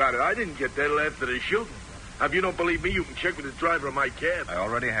you got it. I didn't get there till after the shooting. Now, if you don't believe me, you can check with the driver of my cab. I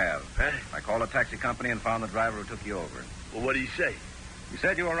already have. Huh? I called a taxi company and found the driver who took you over. Well, what did he say? He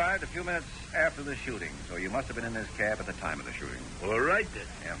said you arrived a few minutes after the shooting, so you must have been in his cab at the time of the shooting. Well, all right, then.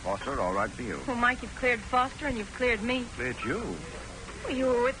 Yeah, Foster, all right for you. Well, Mike, you've cleared Foster and you've cleared me. Cleared you? Well, you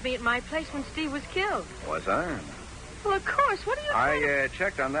were with me at my place when Steve was killed. Was I? Well, of course. What are you I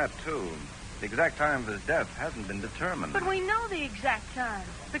checked on that, too. The exact time of his death hasn't been determined. But we know the exact time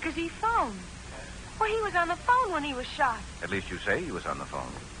because he phoned. Well, he was on the phone when he was shot. At least you say he was on the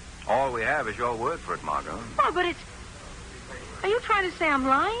phone. All we have is your word for it, Margot. Oh, but it's... Are you trying to say I'm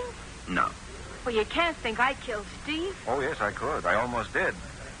lying? No. Well, you can't think I killed Steve. Oh, yes, I could. I almost did.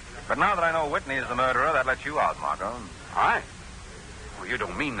 But now that I know Whitney is the murderer, that lets you out, Margot. Aye. Oh, you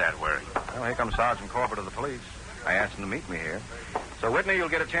don't mean that, Waring. Well, here comes Sergeant Corbett of the police. I asked him to meet me here. So, Whitney, you'll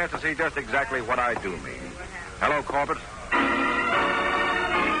get a chance to see just exactly what I do mean. Hello, Corbett.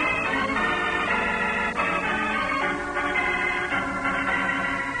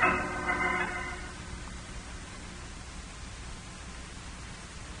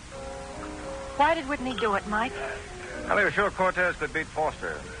 Why did Whitney do it, Mike? Well, they were sure Cortez could beat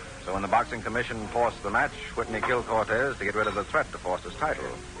Foster. So when the boxing commission forced the match, Whitney killed Cortez to get rid of the threat to Foster's title.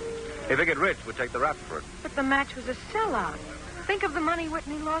 He figured Rich would take the rap for it. But the match was a sellout. Think of the money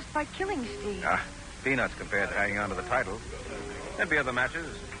Whitney lost by killing Steve. Peanuts compared to hanging on to the title. There'd be other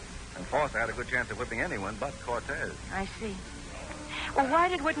matches. And Foster had a good chance of whipping anyone but Cortez. I see. Well, why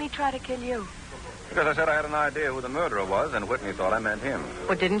did Whitney try to kill you? Because I said I had an idea who the murderer was, and Whitney thought I meant him.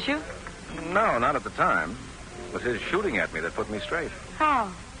 Well, didn't you? No, not at the time. It was his shooting at me that put me straight.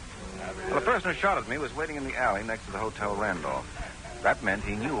 How? Well, the person who shot at me was waiting in the alley next to the Hotel Randolph. That meant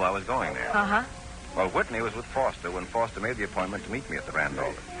he knew I was going there. Uh-huh. Well, Whitney was with Foster when Foster made the appointment to meet me at the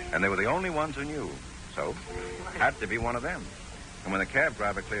Randolph. And they were the only ones who knew. So, had to be one of them. And when the cab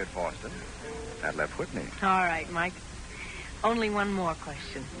driver cleared Foster, that left Whitney. All right, Mike. Only one more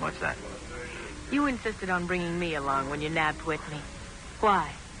question. What's that? You insisted on bringing me along when you nabbed Whitney. Why?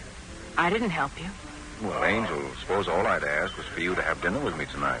 I didn't help you. Well, Angel, suppose all I'd ask was for you to have dinner with me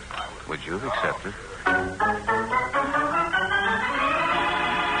tonight. Would you have accepted?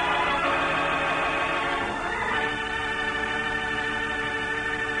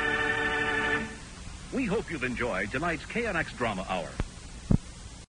 We hope you've enjoyed tonight's KNX Drama Hour.